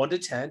went from 1 to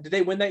 10, did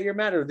they win that year,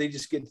 Matt, or did they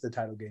just get to the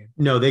title game?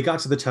 No, they got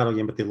to the title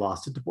game, but they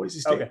lost it to Boise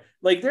State. Okay.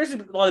 Like there's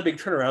a lot of big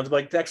turnarounds, but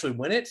like to actually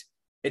win it,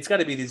 it's got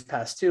to be these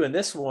past two. And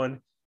this one,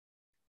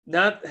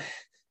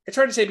 it's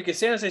hard to say because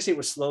San Jose State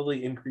was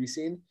slowly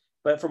increasing,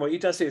 but from what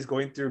Utah State is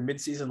going through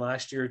midseason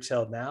last year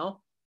till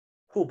now,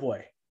 oh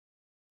boy,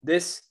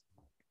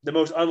 the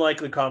most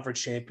unlikely conference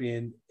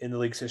champion in the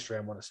league's history,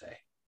 I want to say.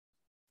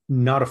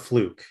 Not a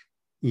fluke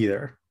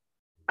either.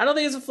 I don't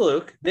think it's a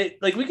fluke.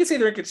 We could say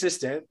they're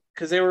inconsistent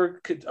because they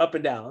were up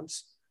and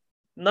downs.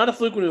 Not a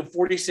fluke when we went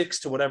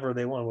 46 to whatever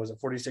they won. Was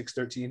it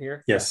 46-13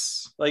 here?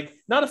 Yes. Yeah.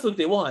 Not a fluke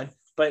they won,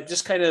 but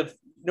just kind of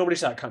nobody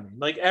saw it coming.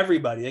 Like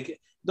everybody,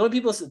 the only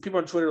people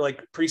on Twitter,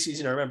 like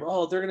preseason, I remember,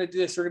 they're going to do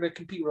this. They're going to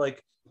compete. We're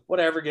like,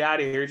 whatever, get out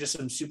of here. You're just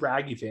some super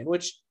Aggie fan,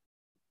 which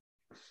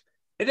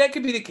that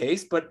could be the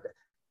case. But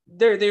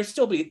they're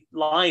still be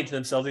lying to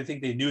themselves. They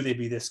think they knew they'd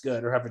be this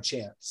good or have a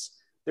chance.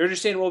 They're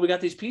just saying, well, we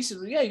got these pieces.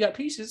 Well, yeah, you got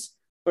pieces.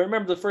 But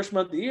remember the first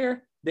month of the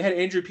year, they had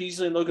Andrew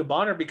Peasley and Logan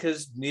Bonner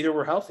because neither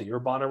were healthy, or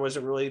Bonner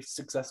wasn't really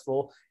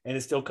successful and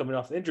is still coming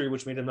off the injury,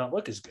 which made him not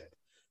look as good.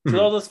 So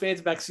all those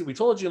fans back, we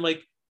told you, I'm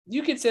like,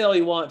 you can say all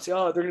you want, say,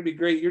 oh, they're going to be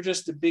great. You're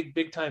just a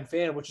big time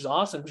fan, which is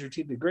awesome because your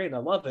team did great and I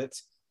love it.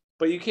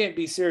 But you can't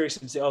be serious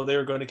and say, oh,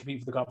 they're going to compete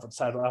for the conference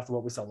title after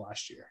what we saw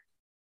last year.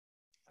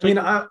 I mean,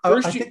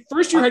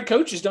 first year head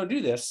coaches don't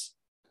do this.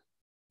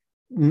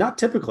 Not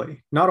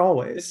typically, not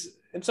always.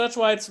 And so that's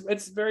why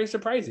it's very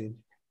surprising.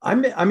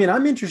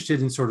 I'm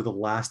interested in sort of the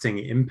lasting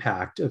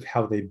impact of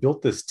how they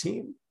built this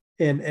team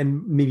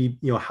and maybe,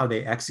 how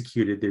they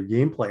executed their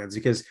game plans,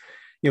 because,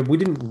 we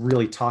didn't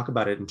really talk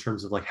about it in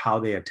terms of like how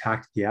they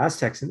attacked the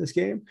Aztecs in this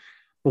game.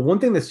 But one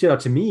thing that stood out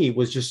to me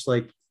was just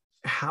like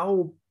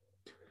how,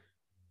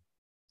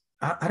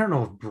 I don't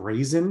know if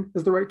brazen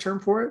is the right term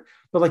for it,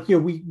 but like,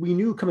 we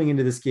knew coming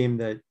into this game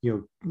that,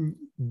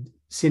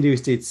 San Diego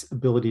State's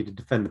ability to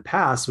defend the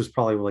pass was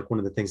probably like one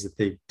of the things that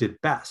they did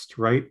best.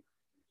 Right.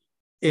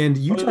 And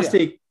Utah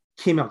State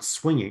came out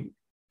swinging,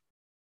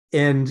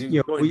 and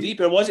going deep.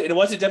 It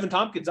wasn't Devin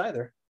Tompkins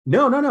either.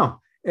 No.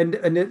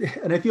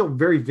 And I feel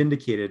very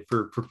vindicated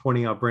for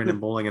pointing out Brandon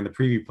Bowling in the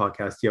preview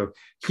podcast.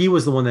 He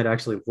was the one that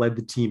actually led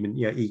the team in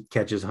 8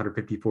 catches,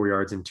 154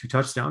 yards, and 2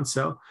 touchdowns.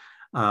 So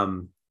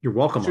you're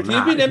welcome. Should he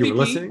have been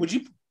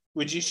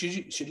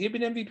MVP? Should he have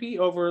been MVP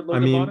over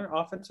Logan Bonner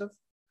offensive?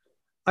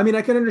 I mean,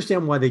 I can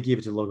understand why they gave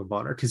it to Logan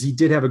Bonner because he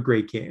did have a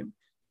great game.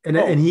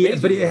 And he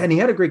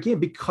had a great game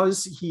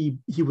because he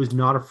was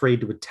not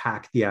afraid to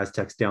attack the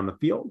Aztecs down the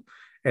field.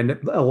 And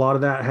a lot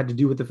of that had to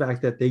do with the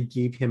fact that they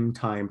gave him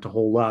time to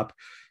hold up,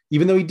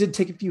 even though he did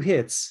take a few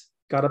hits,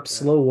 got up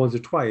slow once or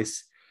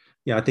twice.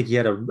 I think he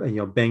had a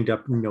banged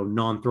up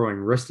non-throwing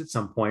wrist at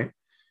some point.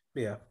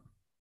 Yeah,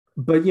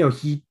 but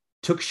he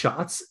took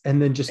shots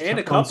and then just kept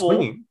a couple on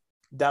swinging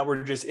that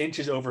were just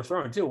inches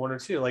overthrown too, 1 or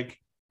 2 like.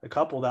 A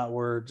couple that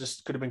were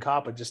just could have been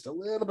caught, but just a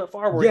little bit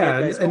far.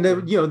 And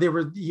then they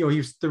were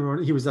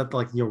he was at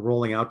like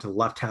rolling out to the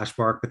left hash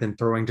mark, but then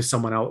throwing to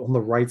someone out on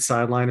the right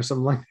sideline or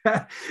something like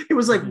that. It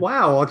was like,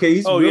 wow, okay,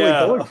 he's really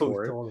going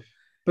for it. Totally.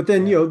 But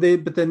then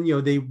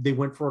they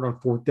went for it on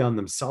 4th down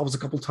themselves a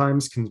couple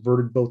times,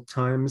 converted both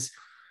times.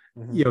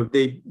 They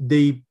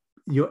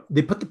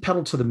put the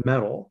pedal to the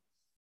metal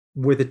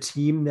with a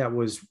team that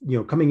was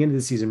coming into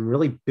the season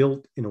really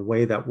built in a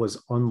way that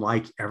was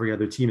unlike every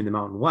other team in the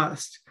Mountain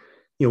West.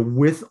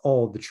 With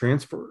all the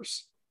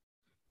transfers.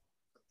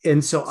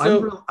 And so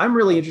I'm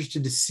really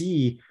interested to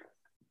see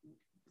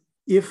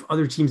if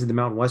other teams in the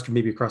Mountain West or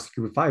maybe across the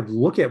Group of 5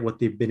 look at what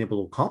they've been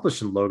able to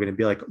accomplish in Logan and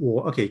be like,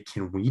 well, okay,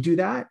 can we do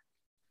that?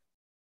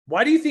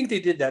 Why do you think they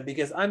did that?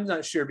 Because I'm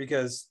not sure,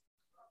 because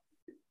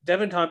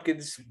Devin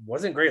Tompkins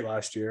wasn't great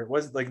last year. It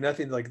was like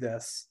nothing like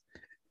this.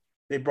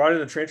 They brought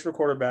in a transfer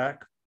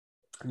quarterback,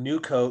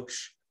 new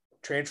coach,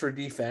 transfer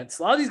defense.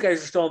 A lot of these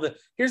guys are still on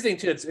here's the thing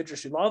too, that's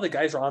interesting. A lot of the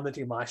guys are on the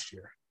team last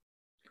year.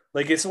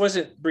 Like it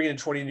wasn't bringing in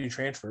 20 new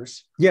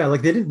transfers. Yeah,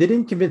 like they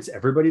didn't convince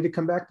everybody to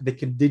come back, but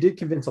they did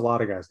convince a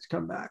lot of guys to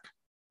come back.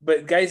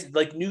 But guys,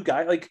 like new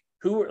guys, like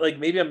who, like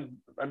maybe I'm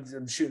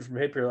shooting from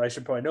hip here. I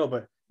should probably know,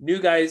 but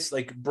new guys,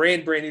 like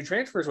brand new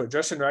transfers. What,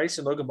 Justin Rice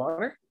and Logan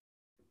Bonner?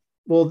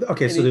 Well,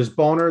 okay, so there's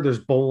Bonner, there's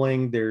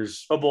Bowling,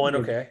 there's Bowling,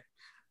 okay.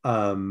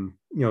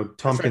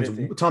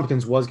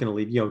 Tompkins was going to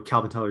leave.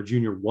 Calvin Tyler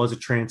Jr. was a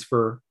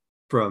transfer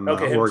from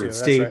Oregon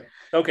State. Right.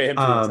 Okay, him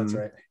too, that's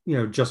right.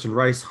 Justin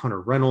Rice,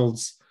 Hunter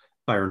Reynolds,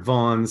 Byron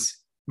Vaughns,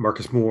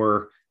 Marcus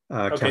Moore,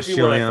 Cash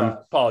Gilliam,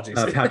 apologies,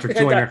 Patrick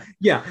Joyner.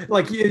 Yeah,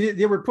 like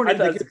they were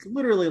putting it's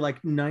literally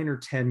like 9 or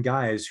 10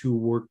 guys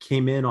who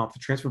came in off the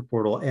transfer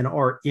portal and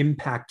are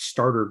impact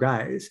starter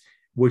guys,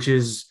 which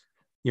is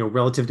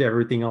relative to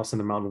everything else in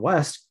the Mountain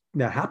West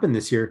that happened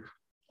this year,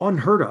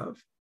 unheard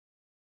of.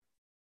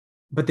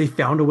 But they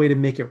found a way to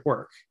make it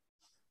work.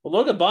 Well,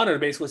 Logan Bonner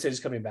basically said he's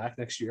coming back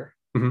next year.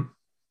 Mm-hmm.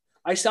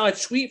 I saw a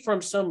tweet from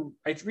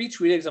I retweeted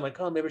because I'm like,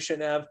 oh, maybe I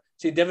shouldn't have.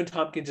 Say Devin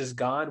Tompkins is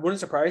gone. Wouldn't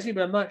surprise me,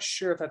 but I'm not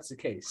sure if that's the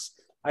case.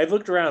 I've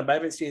looked around, but I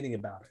haven't seen anything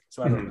about it.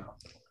 So I don't know.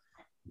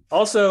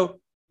 Also,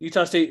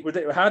 Utah State,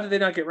 how did they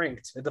not get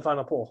ranked at the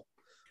final poll?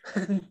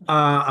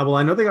 Well,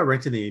 I know they got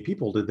ranked in the AP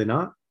poll, did they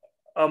not?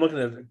 I'm looking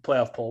at the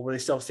playoff poll where they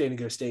still have San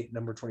Diego State,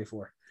 number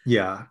 24.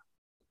 Yeah.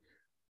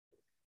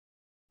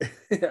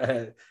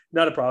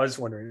 Not a problem. I was just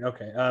wondering.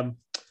 Okay.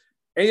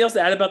 Anything else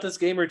to add about this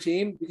game or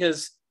team?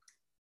 Because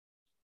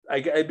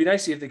it'd be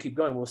nice to see if they keep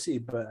going. We'll see.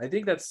 But I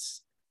think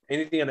that's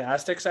anything on the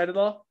Aztec side at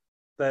all.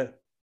 That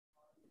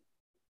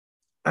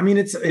I mean,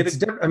 it's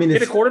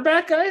get a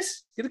quarterback,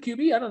 guys. Get a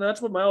QB. I don't know.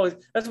 That's what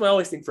I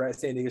always think for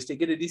San Diego State.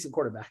 Get a decent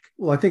quarterback.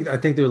 Well, I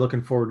think they're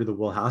looking forward to the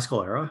Will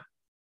Haskell era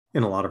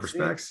in a lot of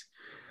respects.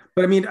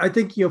 But I mean, I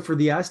think for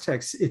the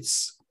Aztecs,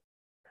 it's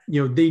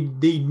they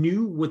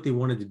knew what they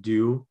wanted to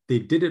do. They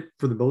did it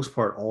for the most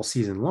part all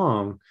season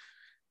long.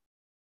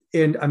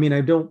 And I mean,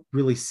 I don't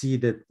really see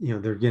that,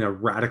 they're going to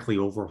radically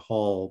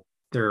overhaul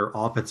their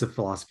offensive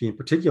philosophy in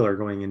particular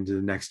going into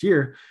the next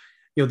year.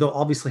 they'll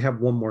obviously have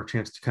one more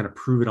chance to kind of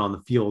prove it on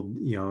the field,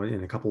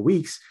 in a couple of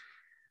weeks.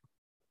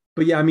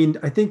 But yeah, I mean,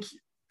 I think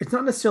it's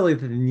not necessarily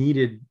that they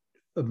needed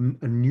a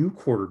new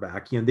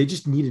quarterback. They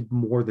just needed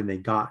more than they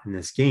got in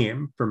this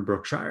game from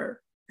Brookshire.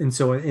 And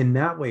so in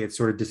that way, it's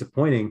sort of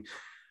disappointing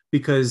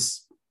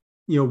because,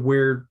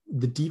 where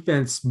the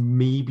defense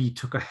maybe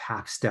took a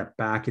half step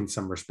back in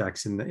some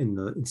respects in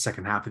the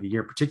second half of the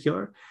year in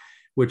particular,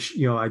 which,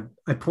 I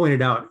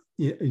pointed out,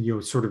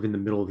 sort of in the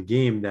middle of the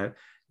game that,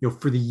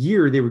 for the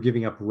year, they were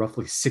giving up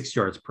roughly 6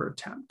 yards per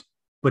attempt.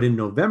 But in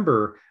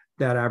November,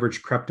 that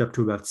average crept up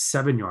to about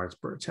 7 yards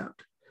per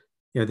attempt.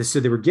 So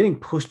they were getting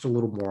pushed a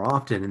little more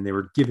often and they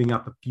were giving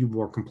up a few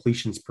more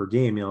completions per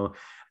game. I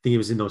think it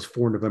was in those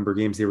 4 November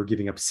games, they were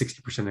giving up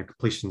 60% of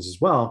completions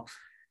as well,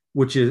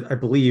 which is, I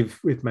believe,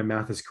 if my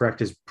math is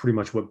correct, is pretty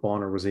much what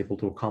Bonner was able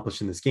to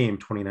accomplish in this game,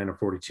 29 of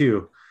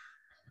 42.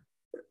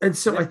 And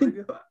so I think,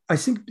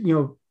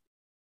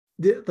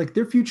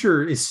 their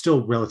future is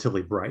still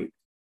relatively bright.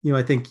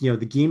 I think, the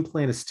game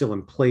plan is still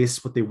in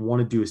place. What they want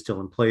to do is still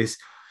in place.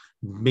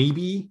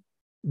 Maybe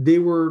they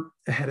were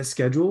ahead of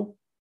schedule.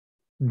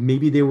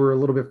 Maybe they were a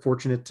little bit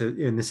fortunate to,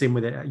 in the same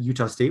way that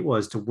Utah State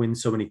was, to win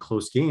so many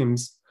close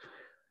games.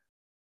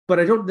 But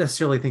I don't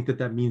necessarily think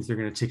that means they're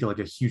going to take like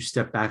a huge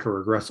step back or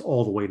regress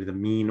all the way to the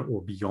mean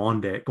or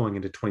beyond it going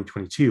into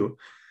 2022.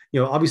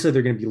 Obviously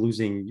they're going to be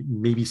losing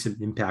maybe some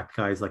impact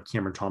guys like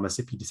Cameron Thomas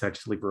if he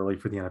decides to leave early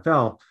for the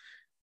NFL.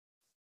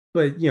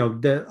 But,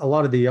 a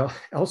lot of the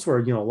elsewhere,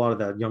 a lot of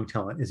that young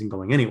talent isn't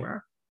going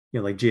anywhere.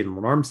 Like Jaden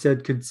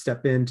Armstead could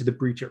step into the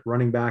breach at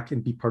running back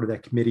and be part of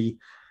that committee.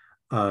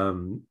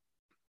 Like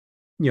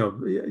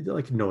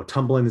Noah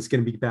Tumblin is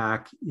going to be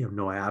back.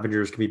 Noah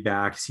Avenger is going to be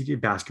back.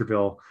 CJ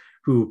Baskerville,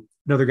 who,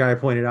 another guy I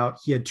pointed out,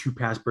 he had 2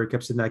 pass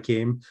breakups in that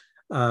game.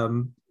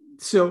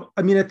 So,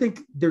 I mean, I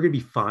think they're going to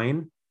be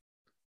fine.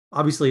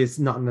 Obviously, it's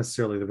not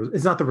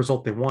the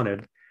result they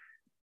wanted,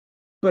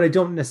 but I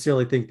don't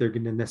necessarily think they're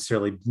going to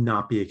necessarily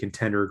not be a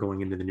contender going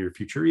into the near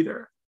future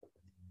either.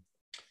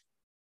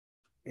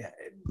 Yeah,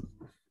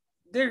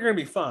 they're going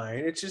to be fine.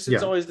 It's just,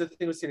 it's always the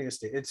thing with San Diego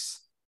State.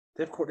 It's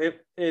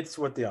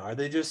what they are.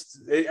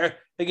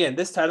 Again,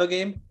 this title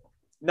game,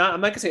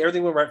 I'm not going to say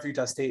everything went right for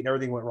Utah State and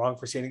everything went wrong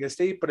for San Diego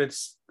State, but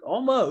it's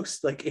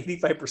almost like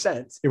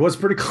 85%. It was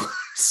pretty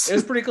close. It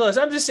was pretty close.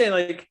 I'm just saying,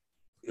 like,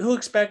 who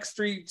expects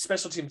 3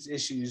 special teams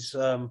issues,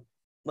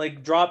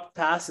 like drop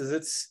passes?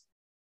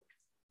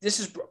 This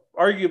is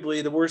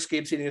arguably the worst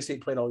game San Diego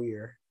State played all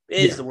year.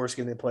 The worst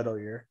game they played all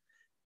year.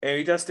 And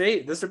Utah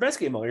State, this is their best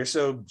game all year.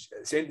 So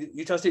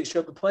Utah State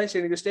showed up to play.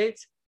 San Diego State,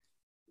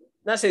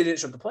 not say they didn't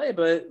show up to play,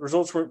 but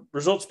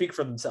results speak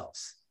for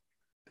themselves.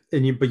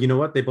 But you know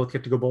what? They both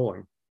get to go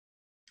bowling.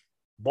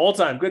 Bowl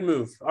time. Good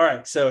move. All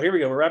right. So here we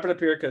go. We're wrapping up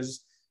here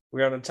because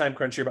we're on a time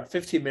crunch here, about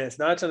 15 minutes.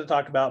 Not a ton to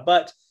talk about,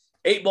 but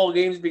 8 bowl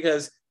games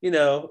because,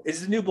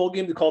 is the new bowl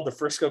game called the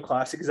Frisco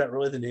Classic? Is that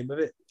really the name of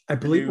it? I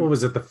believe, what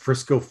was it? The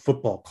Frisco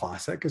Football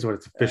Classic is what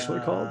it's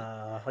officially called.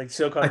 I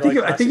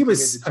think it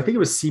was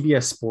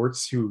CBS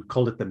Sports who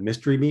called it the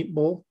Mystery Meat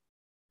Bowl.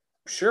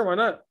 Sure, why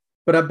not?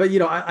 But I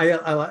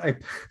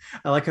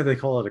like how they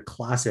call it a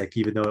classic,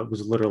 even though it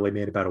was literally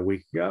made about a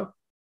week ago.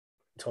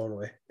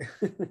 Totally.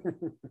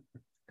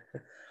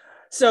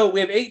 So we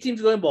have 8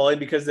 teams going bowling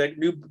because the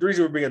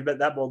reason we're bringing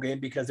that bowl game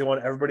because they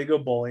want everybody to go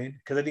bowling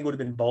because I think it would have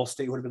been Ball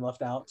State would have been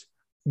left out.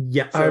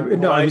 Yeah, it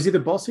was either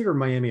Ball State or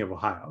Miami of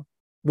Ohio.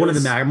 One of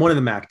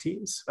the MAC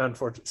teams.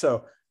 Unfortunately,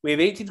 so we have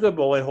 8 teams going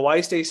bowling.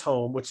 Hawaii stays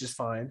home, which is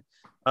fine.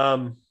 Let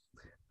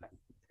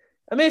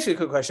me ask you a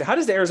quick question. How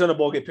does the Arizona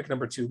Bowl get picked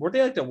number 2? Weren't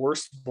they like the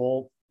worst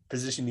bowl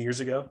position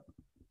years ago?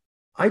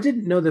 I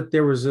didn't know that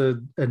there was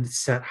a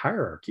set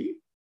hierarchy.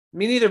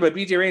 Me neither, but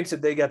BJ Rain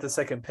said they got the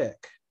second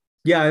pick.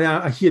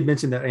 Yeah, he had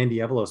mentioned that. Andy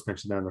Evelos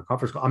mentioned that in the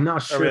conference call. I'm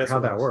not sure how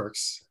that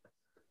works.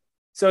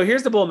 So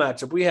here's the bowl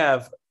matchup. We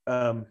have,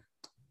 I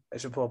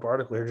should pull up our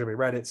article here. Everybody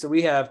read it. So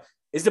we have,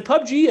 is the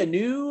PUBG a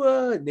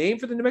new name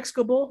for the New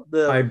Mexico Bowl?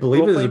 I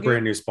believe it is a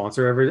brand new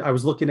sponsor. I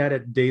was looking at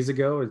it days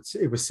ago.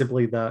 It was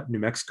simply the New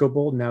Mexico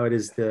Bowl. Now it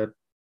is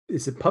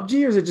is it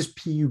PUBG or is it just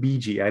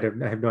PUBG?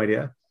 I have no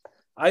idea.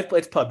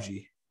 It's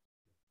PUBG.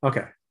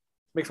 Okay.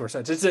 Makes more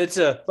sense. It's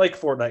a like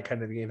Fortnite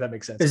kind of game. That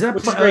makes sense. Is that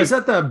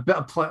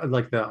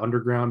the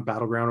underground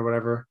battleground or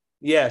whatever?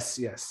 Yes.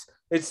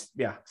 It's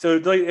So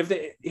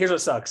like here's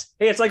what sucks.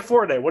 Hey, it's like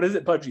Fortnite. What is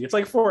it? PUBG. It's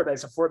like Fortnite.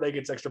 So Fortnite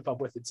gets extra pump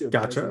with it too.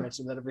 Gotcha. I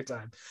mention that every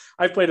time.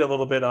 I've played it a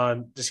little bit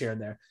on just here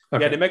and there.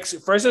 Okay. Yeah, New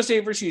Mexico, Fresno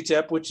State versus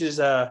UTEP, which is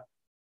some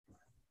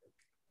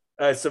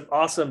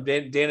awesome.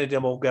 Dan and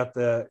Dimmel got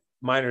the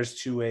Miners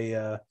to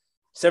a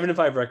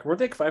 7-5 record. Weren't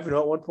they 5-0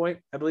 at one point?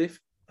 I believe.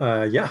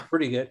 Yeah,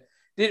 pretty good.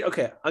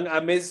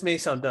 This may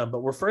sound dumb,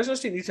 but were Fresno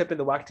State and UTEP in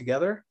the WAC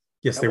together?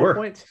 Yes, they were.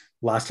 Point?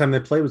 Last time they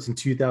played was in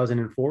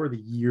 2004, the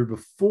year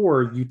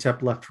before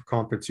UTEP left for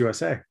Conference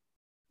USA.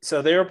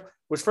 So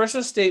was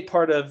Fresno State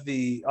part of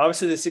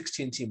obviously the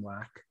 16-team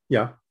WAC?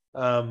 Yeah.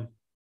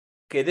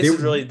 Okay, this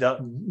is really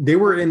dumb. They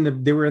were in the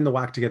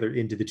WAC together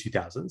into the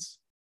 2000s.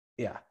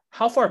 Yeah.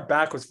 How far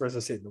back was Fresno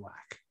State in the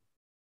WAC?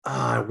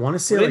 I want to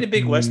say were they in the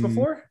Big West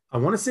before? I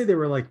want to say they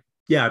were like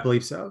Yeah, I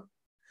believe so.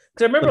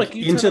 Because I remember like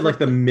into like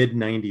the mid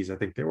 90s, I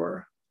think they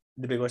were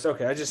the Big West.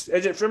 Okay, I just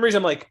for some reason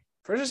I'm like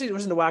Fresno State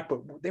was in the WAC,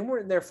 but they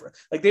weren't there for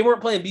like they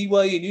weren't playing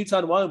BYU and Utah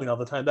and Wyoming all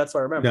the time. That's what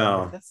I remember.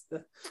 No,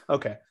 like,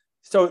 okay.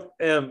 So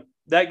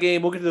that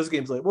game, we'll get to those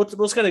games later. We'll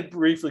just kind of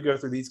briefly go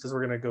through these because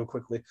we're going to go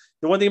quickly.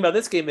 The one thing about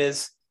this game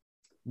is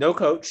no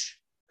coach.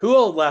 Who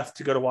all left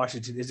to go to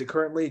Washington? Is it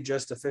currently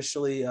just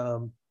officially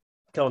Kellen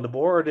DeBoer,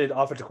 or did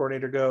offensive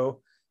coordinator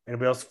go?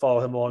 Anybody else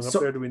follow him along up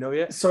there? Do we know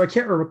yet? So I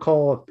can't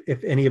recall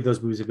if any of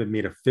those moves have been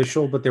made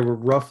official, but there were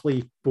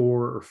roughly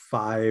 4 or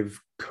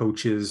 5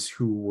 coaches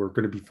who were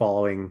going to be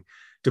following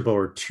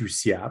DeBoer to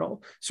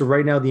Seattle. So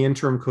right now the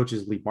interim coach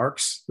is Lee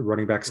Marks, the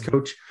running backs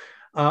coach.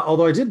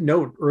 Although I did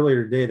note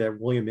earlier today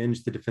that William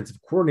Inge, the defensive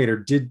coordinator,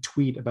 did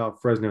tweet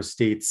about Fresno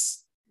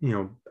State's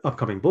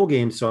upcoming bowl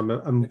game. So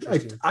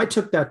I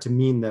took that to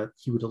mean that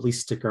he would at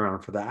least stick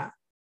around for that.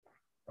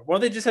 Why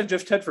don't they just have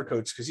Jeff Tedford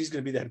coach, because he's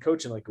going to be the head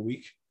coach in like a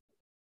week?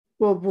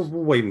 Well, we'll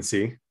wait and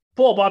see.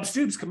 Paul Bob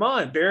Stoops, come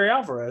on, Barry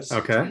Alvarez.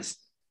 Okay.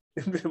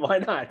 Why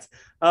not?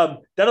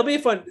 That'll be a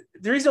fun.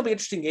 The reason it'll be an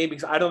interesting game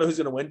because I don't know who's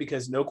going to win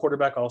because no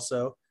quarterback.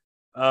 Also,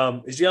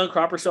 is Jalen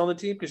Cropper still on the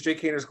team because Jake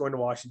Hayner's going to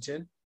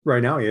Washington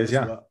right now? He is,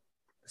 yeah. Well.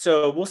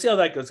 So we'll see how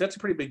that goes. That's a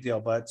pretty big deal.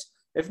 But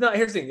if not,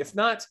 here's the thing: if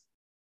not,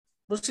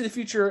 let's see the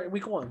future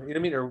week 1. You know what I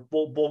mean, or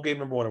bowl game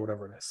number 1 or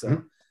whatever it is.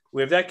 So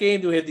we have that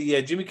game. We have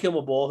the Jimmy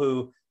Kimmel Bowl.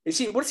 Who is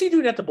he? What's he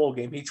doing at the bowl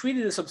game? He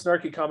tweeted some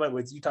snarky comment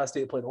with Utah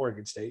State playing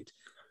Oregon State.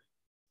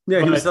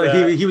 Yeah,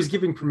 he was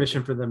giving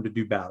permission for them to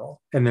do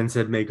battle, and then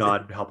said, "May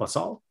God help us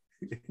all."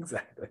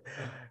 Exactly.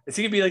 Is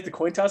he gonna be like the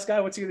coin toss guy?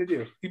 What's he gonna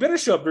do? He better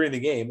show up during the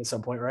game at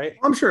some point, right?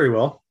 I'm sure he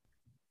will.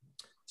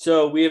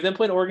 So we have them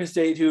playing Oregon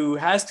State, who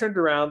has turned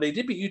around. They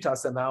did beat Utah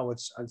somehow,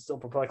 which still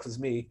perplexes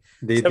me.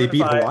 They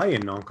beat Hawaii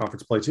in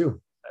non-conference play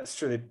too. That's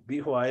true. They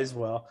beat Hawaii as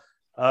well.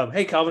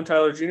 Hey, Calvin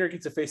Tyler Jr.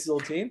 gets to face his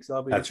old team.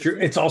 So that's true.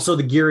 It's also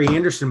the Gary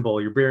Anderson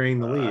Bowl. You're burying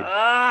the lead.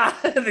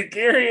 The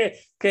Gary.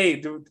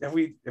 Okay, have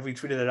we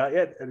tweeted it out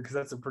yet? Because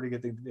that's a pretty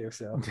good thing to do.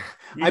 So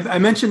I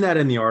mentioned that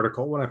in the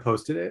article when I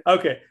posted it.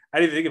 Okay, I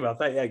didn't think about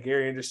that. Yeah,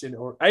 Gary Anderson.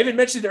 Or I even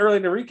mentioned it earlier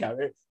in the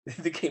recap.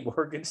 The game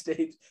Oregon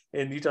State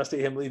and Utah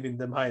State, him leaving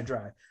them high and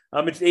dry.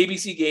 It's an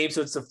ABC game,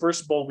 so it's the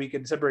first bowl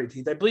weekend, December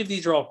 18th. I believe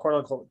these are all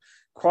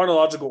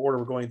chronological order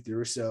we're going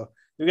through. So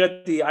we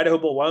got the Idaho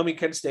Bowl, Wyoming,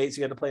 Kent State. So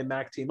you got to play a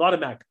MAC team. A lot of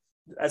MAC.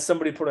 As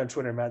somebody put on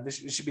Twitter, Matt, this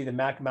should be the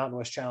MAC Mountain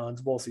West Challenge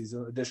bowl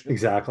season edition.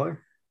 Exactly.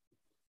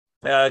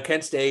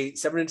 Kent State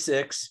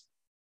 7-6.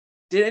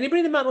 Did anybody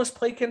in the Mountain West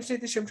play Kent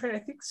State this year? I'm trying. I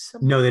think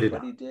no, they did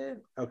not. Did.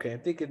 Okay, I'm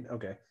thinking.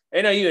 Okay,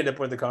 and now you end up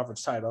with the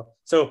conference title,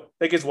 so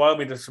that gives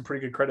Wyoming some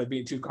pretty good credit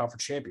being 2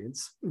 conference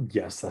champions.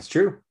 Yes, that's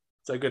true.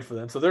 So good for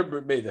them. So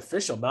they're made the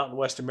official Mountain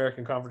West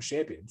American Conference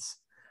champions.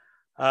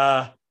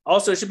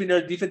 Also, it should be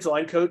noted, defensive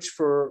line coach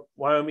for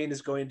Wyoming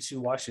is going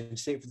to Washington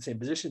State for the same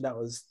position. That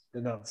was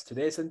announced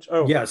today.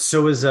 Oh, yeah.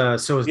 So is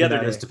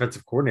Nevada's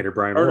defensive coordinator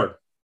Brian Ward.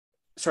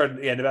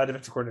 Sorry, yeah, Nevada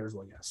defensive coordinator as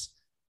well. Yes,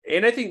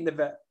 and I think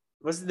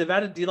was the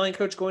Nevada D-line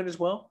coach going as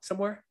well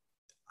somewhere.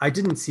 I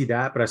didn't see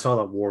that, but I saw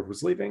that Ward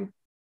was leaving.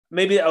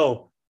 Maybe.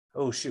 Oh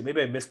shoot,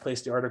 maybe I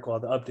misplaced the article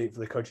on the update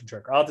for the coaching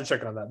check. I'll have to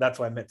check on that. That's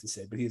what I meant to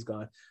say, but he's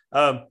gone.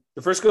 The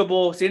Frisco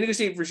Bowl, San Diego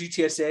State versus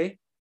UTSA.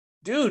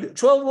 Dude,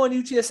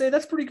 12-1 UTSA.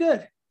 That's pretty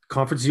good.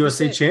 Conference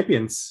USA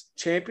champions.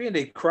 Champion.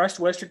 They crushed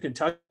Western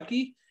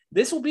Kentucky.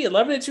 This will be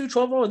 11-2,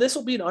 12-1. This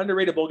will be an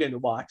underrated bowl game to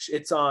watch.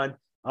 It's on,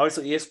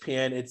 obviously,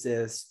 ESPN. It's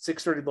a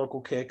 6:30 local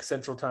kick,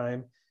 Central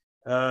Time.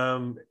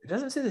 It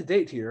doesn't say the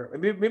date here.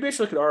 Maybe I should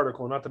look at the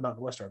article, not the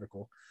Mountain West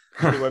article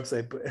on the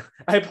website. But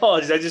I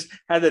apologize. I just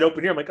had that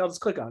open here. I'm like, I'll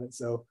just click on it.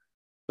 So,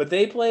 but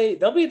they'll be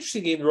an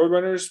interesting game. The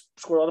Roadrunners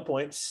score a lot of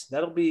points.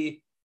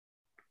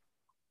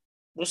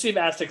 We'll see if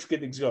Aztecs get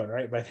things going,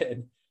 right? By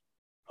then.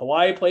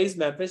 Hawaii plays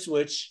Memphis,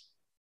 which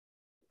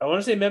I want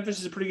to say Memphis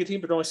is a pretty good team,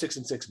 but only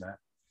 6-6, Matt.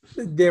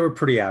 They were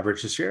pretty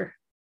average this year.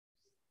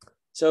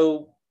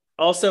 So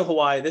also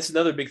Hawaii, this is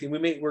another big thing. We're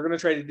going to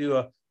try to do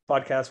a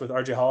podcast with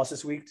RJ Hollis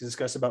this week to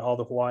discuss about all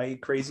the Hawaii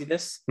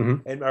craziness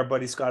and our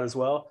buddy Scott as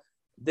well.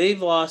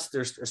 They've lost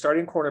their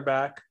starting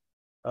cornerback,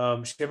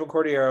 Chevron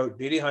Cordero,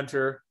 D.D.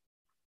 Hunter.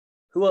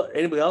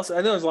 Anybody else? I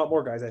know there's a lot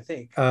more guys, I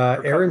think.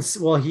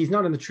 He's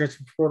not in the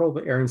transfer portal,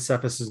 but Aaron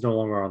Cephas is no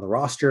longer on the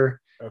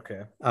roster.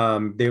 Okay.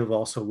 They've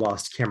also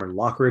lost Cameron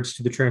Lockridge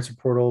to the transfer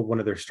portal, one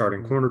of their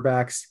starting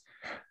cornerbacks.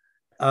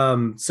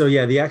 So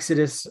yeah, the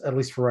exodus, at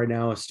least for right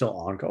now, is still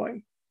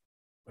ongoing.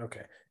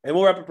 Okay. And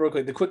we'll wrap up real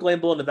quick. The Quick Lane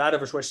Bowl in Nevada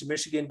versus Western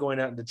Michigan going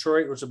out in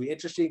Detroit, which will be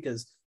interesting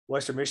because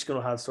Western Michigan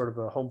will have sort of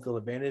a home field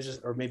advantage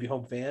or maybe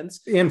home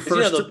fans. And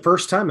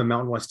first time a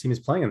Mountain West team is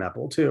playing in that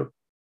bowl too.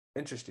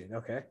 Interesting.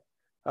 Okay.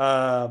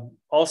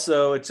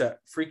 Also, it's a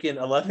freaking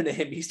 11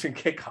 a.m. Eastern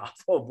kickoff.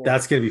 Oh boy.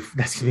 That's gonna be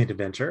an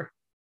adventure.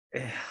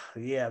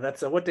 Yeah,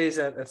 that's what day is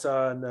that? That's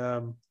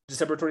on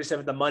December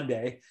 27th, a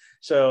Monday.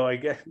 So I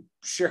guess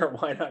sure,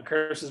 why not?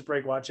 Curse's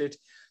break, watch it.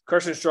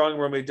 Carson Strong,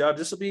 Romeo Dub.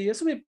 This will be.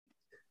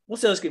 We'll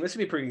say this game. This will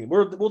be a pretty game.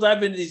 We'll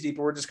dive into these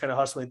deeper. We're just kind of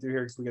hustling through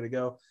here because we got to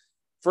go.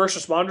 First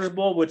Responders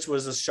Bowl, which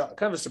was kind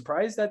of a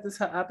surprise that this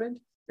happened.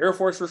 Air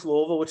Force versus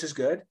Louisville, which is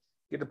good.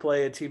 get to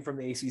play a team from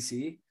the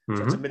ACC.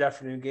 So it's a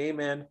mid-afternoon game,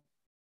 and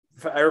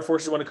Air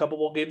Force has won a couple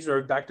bowl games.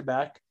 They're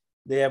back-to-back.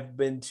 They have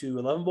been to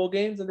 11 bowl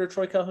games under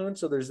Troy Calhoun,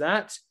 so there's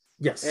that.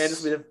 Yes. And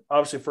this will be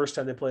obviously the first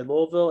time they play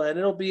Louisville, and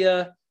it'll be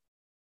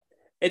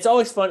it's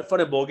always fun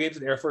in bowl games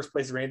when Air Force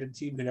plays a random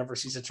team who never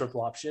sees a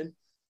triple option.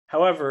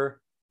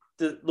 However,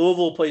 the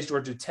Louisville plays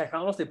Georgia Tech. I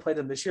don't know if they played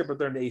them this year, but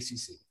they're in the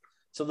ACC.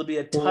 So there'll be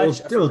a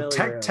touch.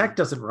 Tech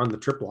doesn't run the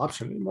triple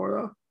option anymore,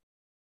 though.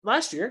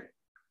 Last year.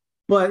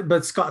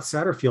 But Scott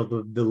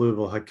Satterfield, the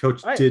Louisville head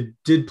coach,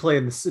 did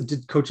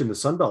coach in the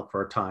Sun Belt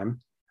for a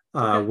time,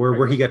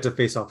 where he got to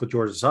face off with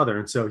Georgia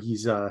Southern. So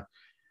he's at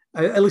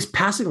least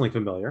passingly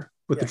familiar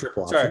with the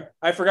triple option. Sorry,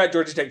 I forgot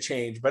Georgia Tech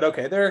changed, but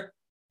okay,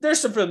 there's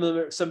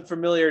some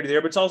familiarity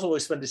there. But it's also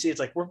always fun to see. It's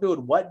like, we're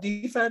doing what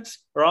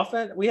defense or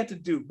offense? We have to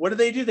do. What do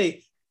they do?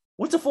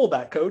 What's a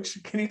fullback,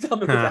 coach? Can you tell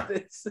me what that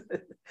is?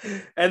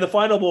 And the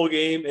final bowl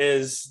game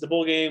is the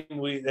bowl game.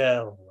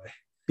 The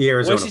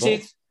Arizona Bowl.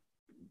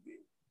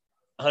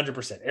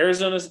 100%.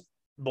 Arizona's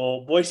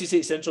bowl, Boise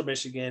State, Central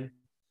Michigan.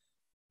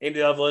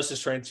 Andy Avalos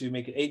is trying to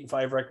make an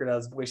 8-5 record out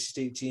of the Boise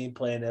State team,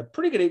 playing a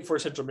pretty good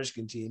 8-4 Central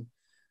Michigan team.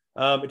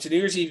 It's a New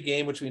Year's Eve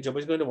game, which means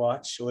nobody's going to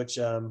watch, which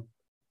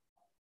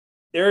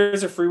there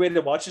is a free way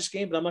to watch this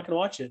game, but I'm not going to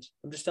watch it.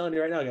 I'm just telling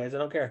you right now, guys. I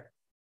don't care.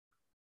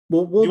 You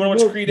want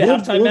to watch Creed at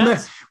halftime,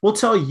 Matt? We'll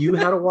tell you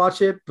how to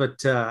watch it, but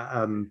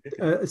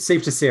it's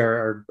safe to say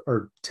our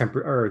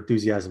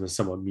enthusiasm is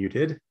somewhat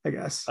muted, I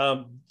guess.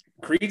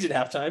 Creed's at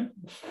halftime.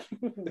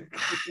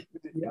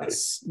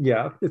 Yes.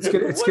 Yeah. It's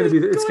gonna be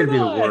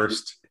the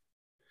worst.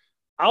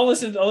 I'll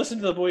listen to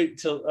the boy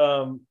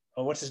till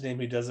what's his name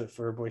who does it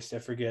for Boise? I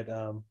forget.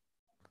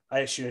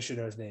 I should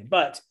know his name,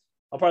 but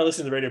I'll probably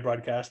listen to the radio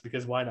broadcast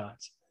because why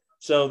not?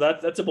 So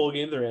that's a bowl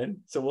game they're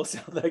in. So we'll see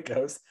how that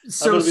goes.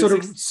 So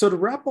to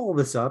wrap all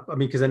this up, I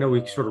mean, because I know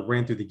we sort of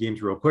ran through the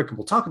games real quick, and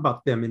we'll talk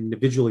about them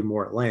individually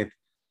more at length.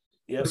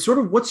 Yep. Sort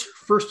of, what's your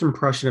first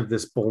impression of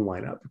this bowl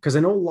lineup? Because I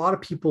know a lot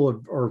of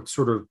people are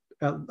sort of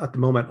at the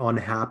moment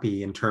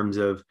unhappy in terms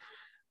of,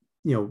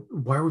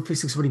 why are we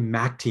facing so many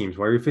MAC teams?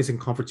 Why are we facing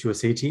Conference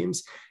USA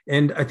teams?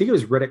 And I think it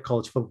was Reddit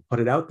College Football put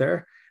it out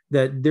there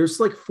that there's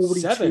like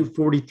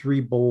 43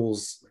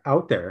 bowls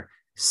out there.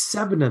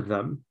 7 of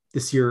them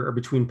this year are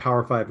between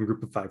Power 5 and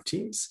Group of 5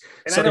 teams.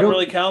 And so I don't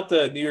really count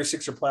the New Year's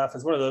Six or playoff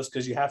as one of those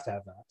because you have to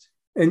have that.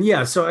 And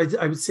yeah, so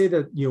I would say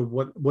that,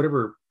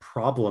 whatever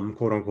problem,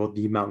 quote unquote,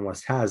 the Mountain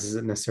West has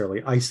isn't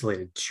necessarily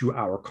isolated to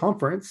our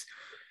conference.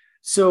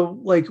 So,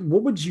 like,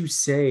 what would you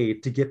say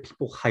to get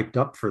people hyped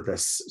up for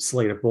this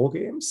slate of bowl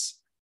games?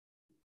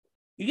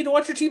 You get to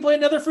watch your team play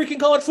another freaking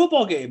college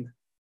football game.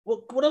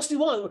 Well, what else do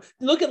you want?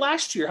 Look at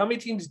last year. How many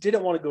teams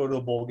didn't want to go to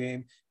a bowl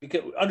game?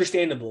 Because,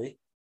 understandably,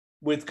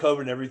 with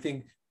COVID and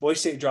everything, Boise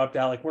State dropped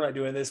out. Like, we're not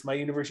doing this. My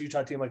University of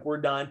Utah team, like,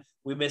 we're done.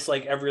 We miss,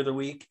 like, every other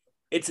week.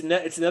 It's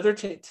another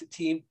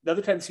team,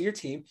 another time to see your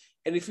team.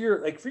 And if you're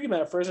like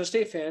Freeman, a Fresno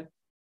State fan,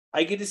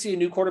 I get to see a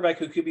new quarterback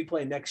who could be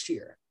playing next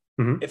year.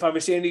 Mm-hmm. If I'm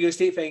a San Diego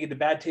State fan, I get the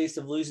bad taste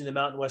of losing the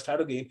Mountain West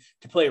title game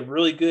to play a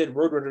really good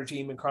Roadrunner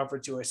team in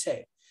Conference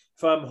USA.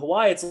 If I'm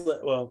Hawaii,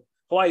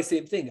 Hawaii,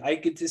 same thing. I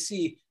get to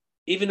see,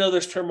 even though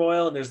there's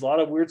turmoil and there's a lot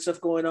of weird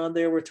stuff going on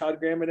there with Todd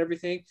Graham and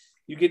everything,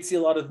 you get to see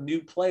a lot of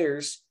new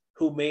players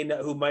who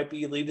might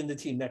be leaving the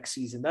team next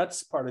season.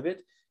 That's part of it.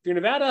 If you're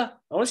Nevada,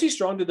 I want to see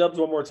Strong to Dubs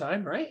one more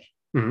time, right?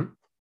 Mm-hmm.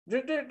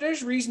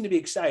 There's reason to be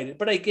excited,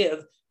 but I get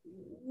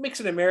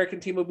mix an American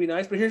team would be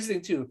nice. But here's the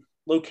thing too: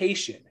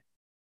 location.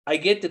 I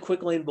get the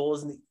Quick Lane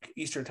Bowls in the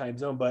Eastern Time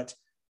Zone, but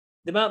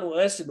the Mountain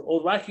West and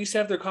Old Rock used to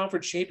have their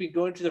conference champion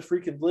going to the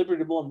freaking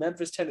Liberty Bowl in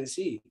Memphis,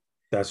 Tennessee.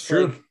 That's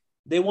true. Like,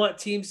 they want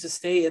teams to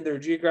stay in their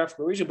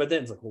geographical region, but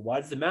then it's like, well, why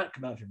does the MAC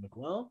come out here? I'm like,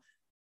 well,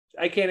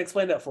 I can't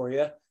explain that for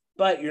you,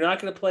 but you're not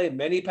going to play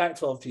many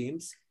Pac-12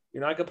 teams.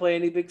 You're not going to play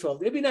any Big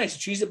 12. It'd be nice.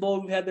 Cheez-It Bowl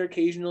we've had there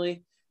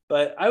occasionally.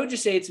 But I would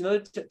just say it's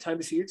another time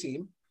to see your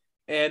team.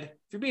 And if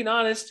you're being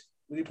honest,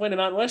 when you're playing a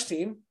Mountain West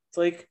team, it's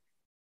like,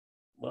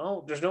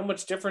 well, there's no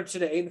much difference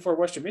in an 8-4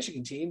 Western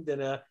Michigan team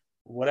than a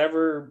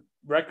whatever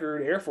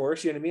record Air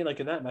Force, you know what I mean? Like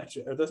in that match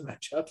or those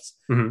matchups.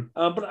 Mm-hmm.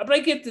 But I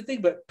get the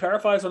thing, but Power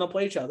 5s want to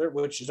play each other,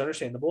 which is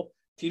understandable.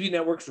 TV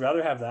networks would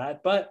rather have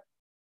that. But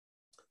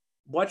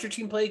watch your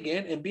team play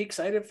again and be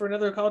excited for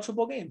another college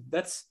football game.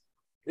 It's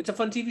a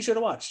fun TV show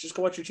to watch. Just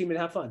go watch your team and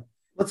have fun.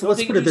 Let's put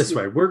it this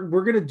way.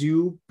 We're gonna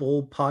do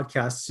bowl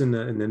podcasts in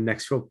the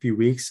next few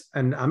weeks,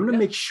 and I'm gonna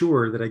make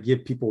sure that I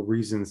give people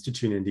reasons to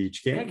tune into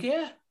each game. Heck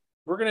yeah.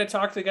 We're gonna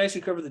talk to the guys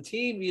who cover the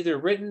team, either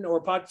written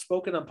or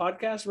spoken on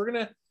podcasts. We're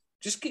gonna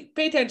just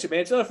pay attention, man.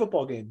 It's not a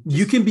football game.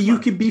 You can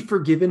be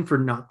forgiven for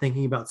not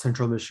thinking about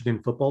Central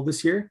Michigan football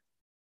this year.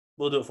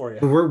 We'll do it for you.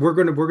 We're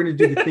gonna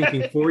do the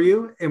thinking for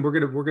you, and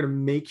we're gonna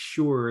make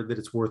sure that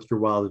it's worth your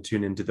while to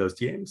tune into those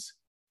games.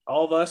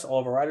 All of us,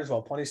 all of our riders,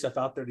 will have plenty of stuff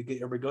out there to get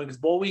everybody going. Because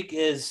bowl week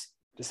is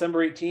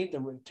December 18th,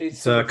 and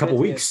it's a couple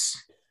weeks.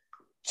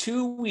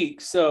 2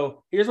 weeks.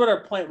 So here's what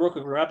our plan. Real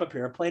quick, we'll wrap up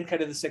here. Our plan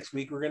kind of the 6th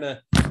week. We're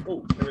gonna.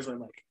 Oh, there's my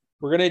mic.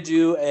 We're gonna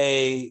do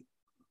I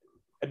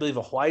believe,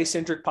 a Hawaii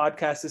centric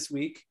podcast this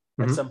week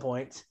at some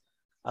point.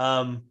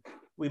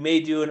 We're We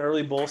may do an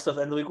early bowl stuff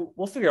end of the week.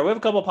 We'll figure out. We have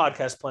a couple of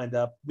podcasts planned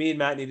up. Me and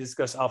Matt need to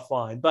discuss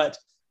offline, but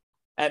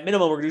at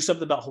minimum, we're going to do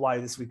something about Hawaii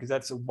this week because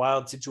that's a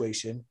wild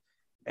situation.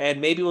 And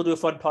maybe we'll do a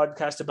fun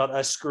podcast about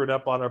us screwing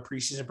up on our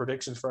preseason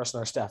predictions for us and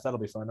our staff. That'll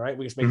be fun, right?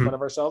 We just make fun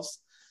of ourselves.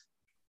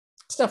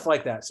 Stuff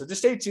like that. So just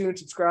stay tuned,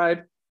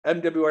 subscribe,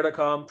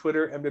 MWR.com,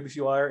 Twitter,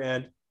 MWCWire,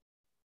 and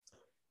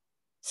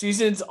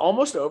season's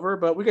almost over,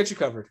 but we got you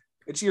covered.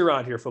 It's year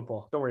round here,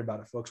 football. Don't worry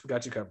about it, folks. We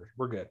got you covered.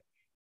 We're good.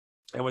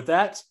 And with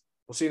that,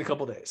 we'll see you in a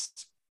couple of days.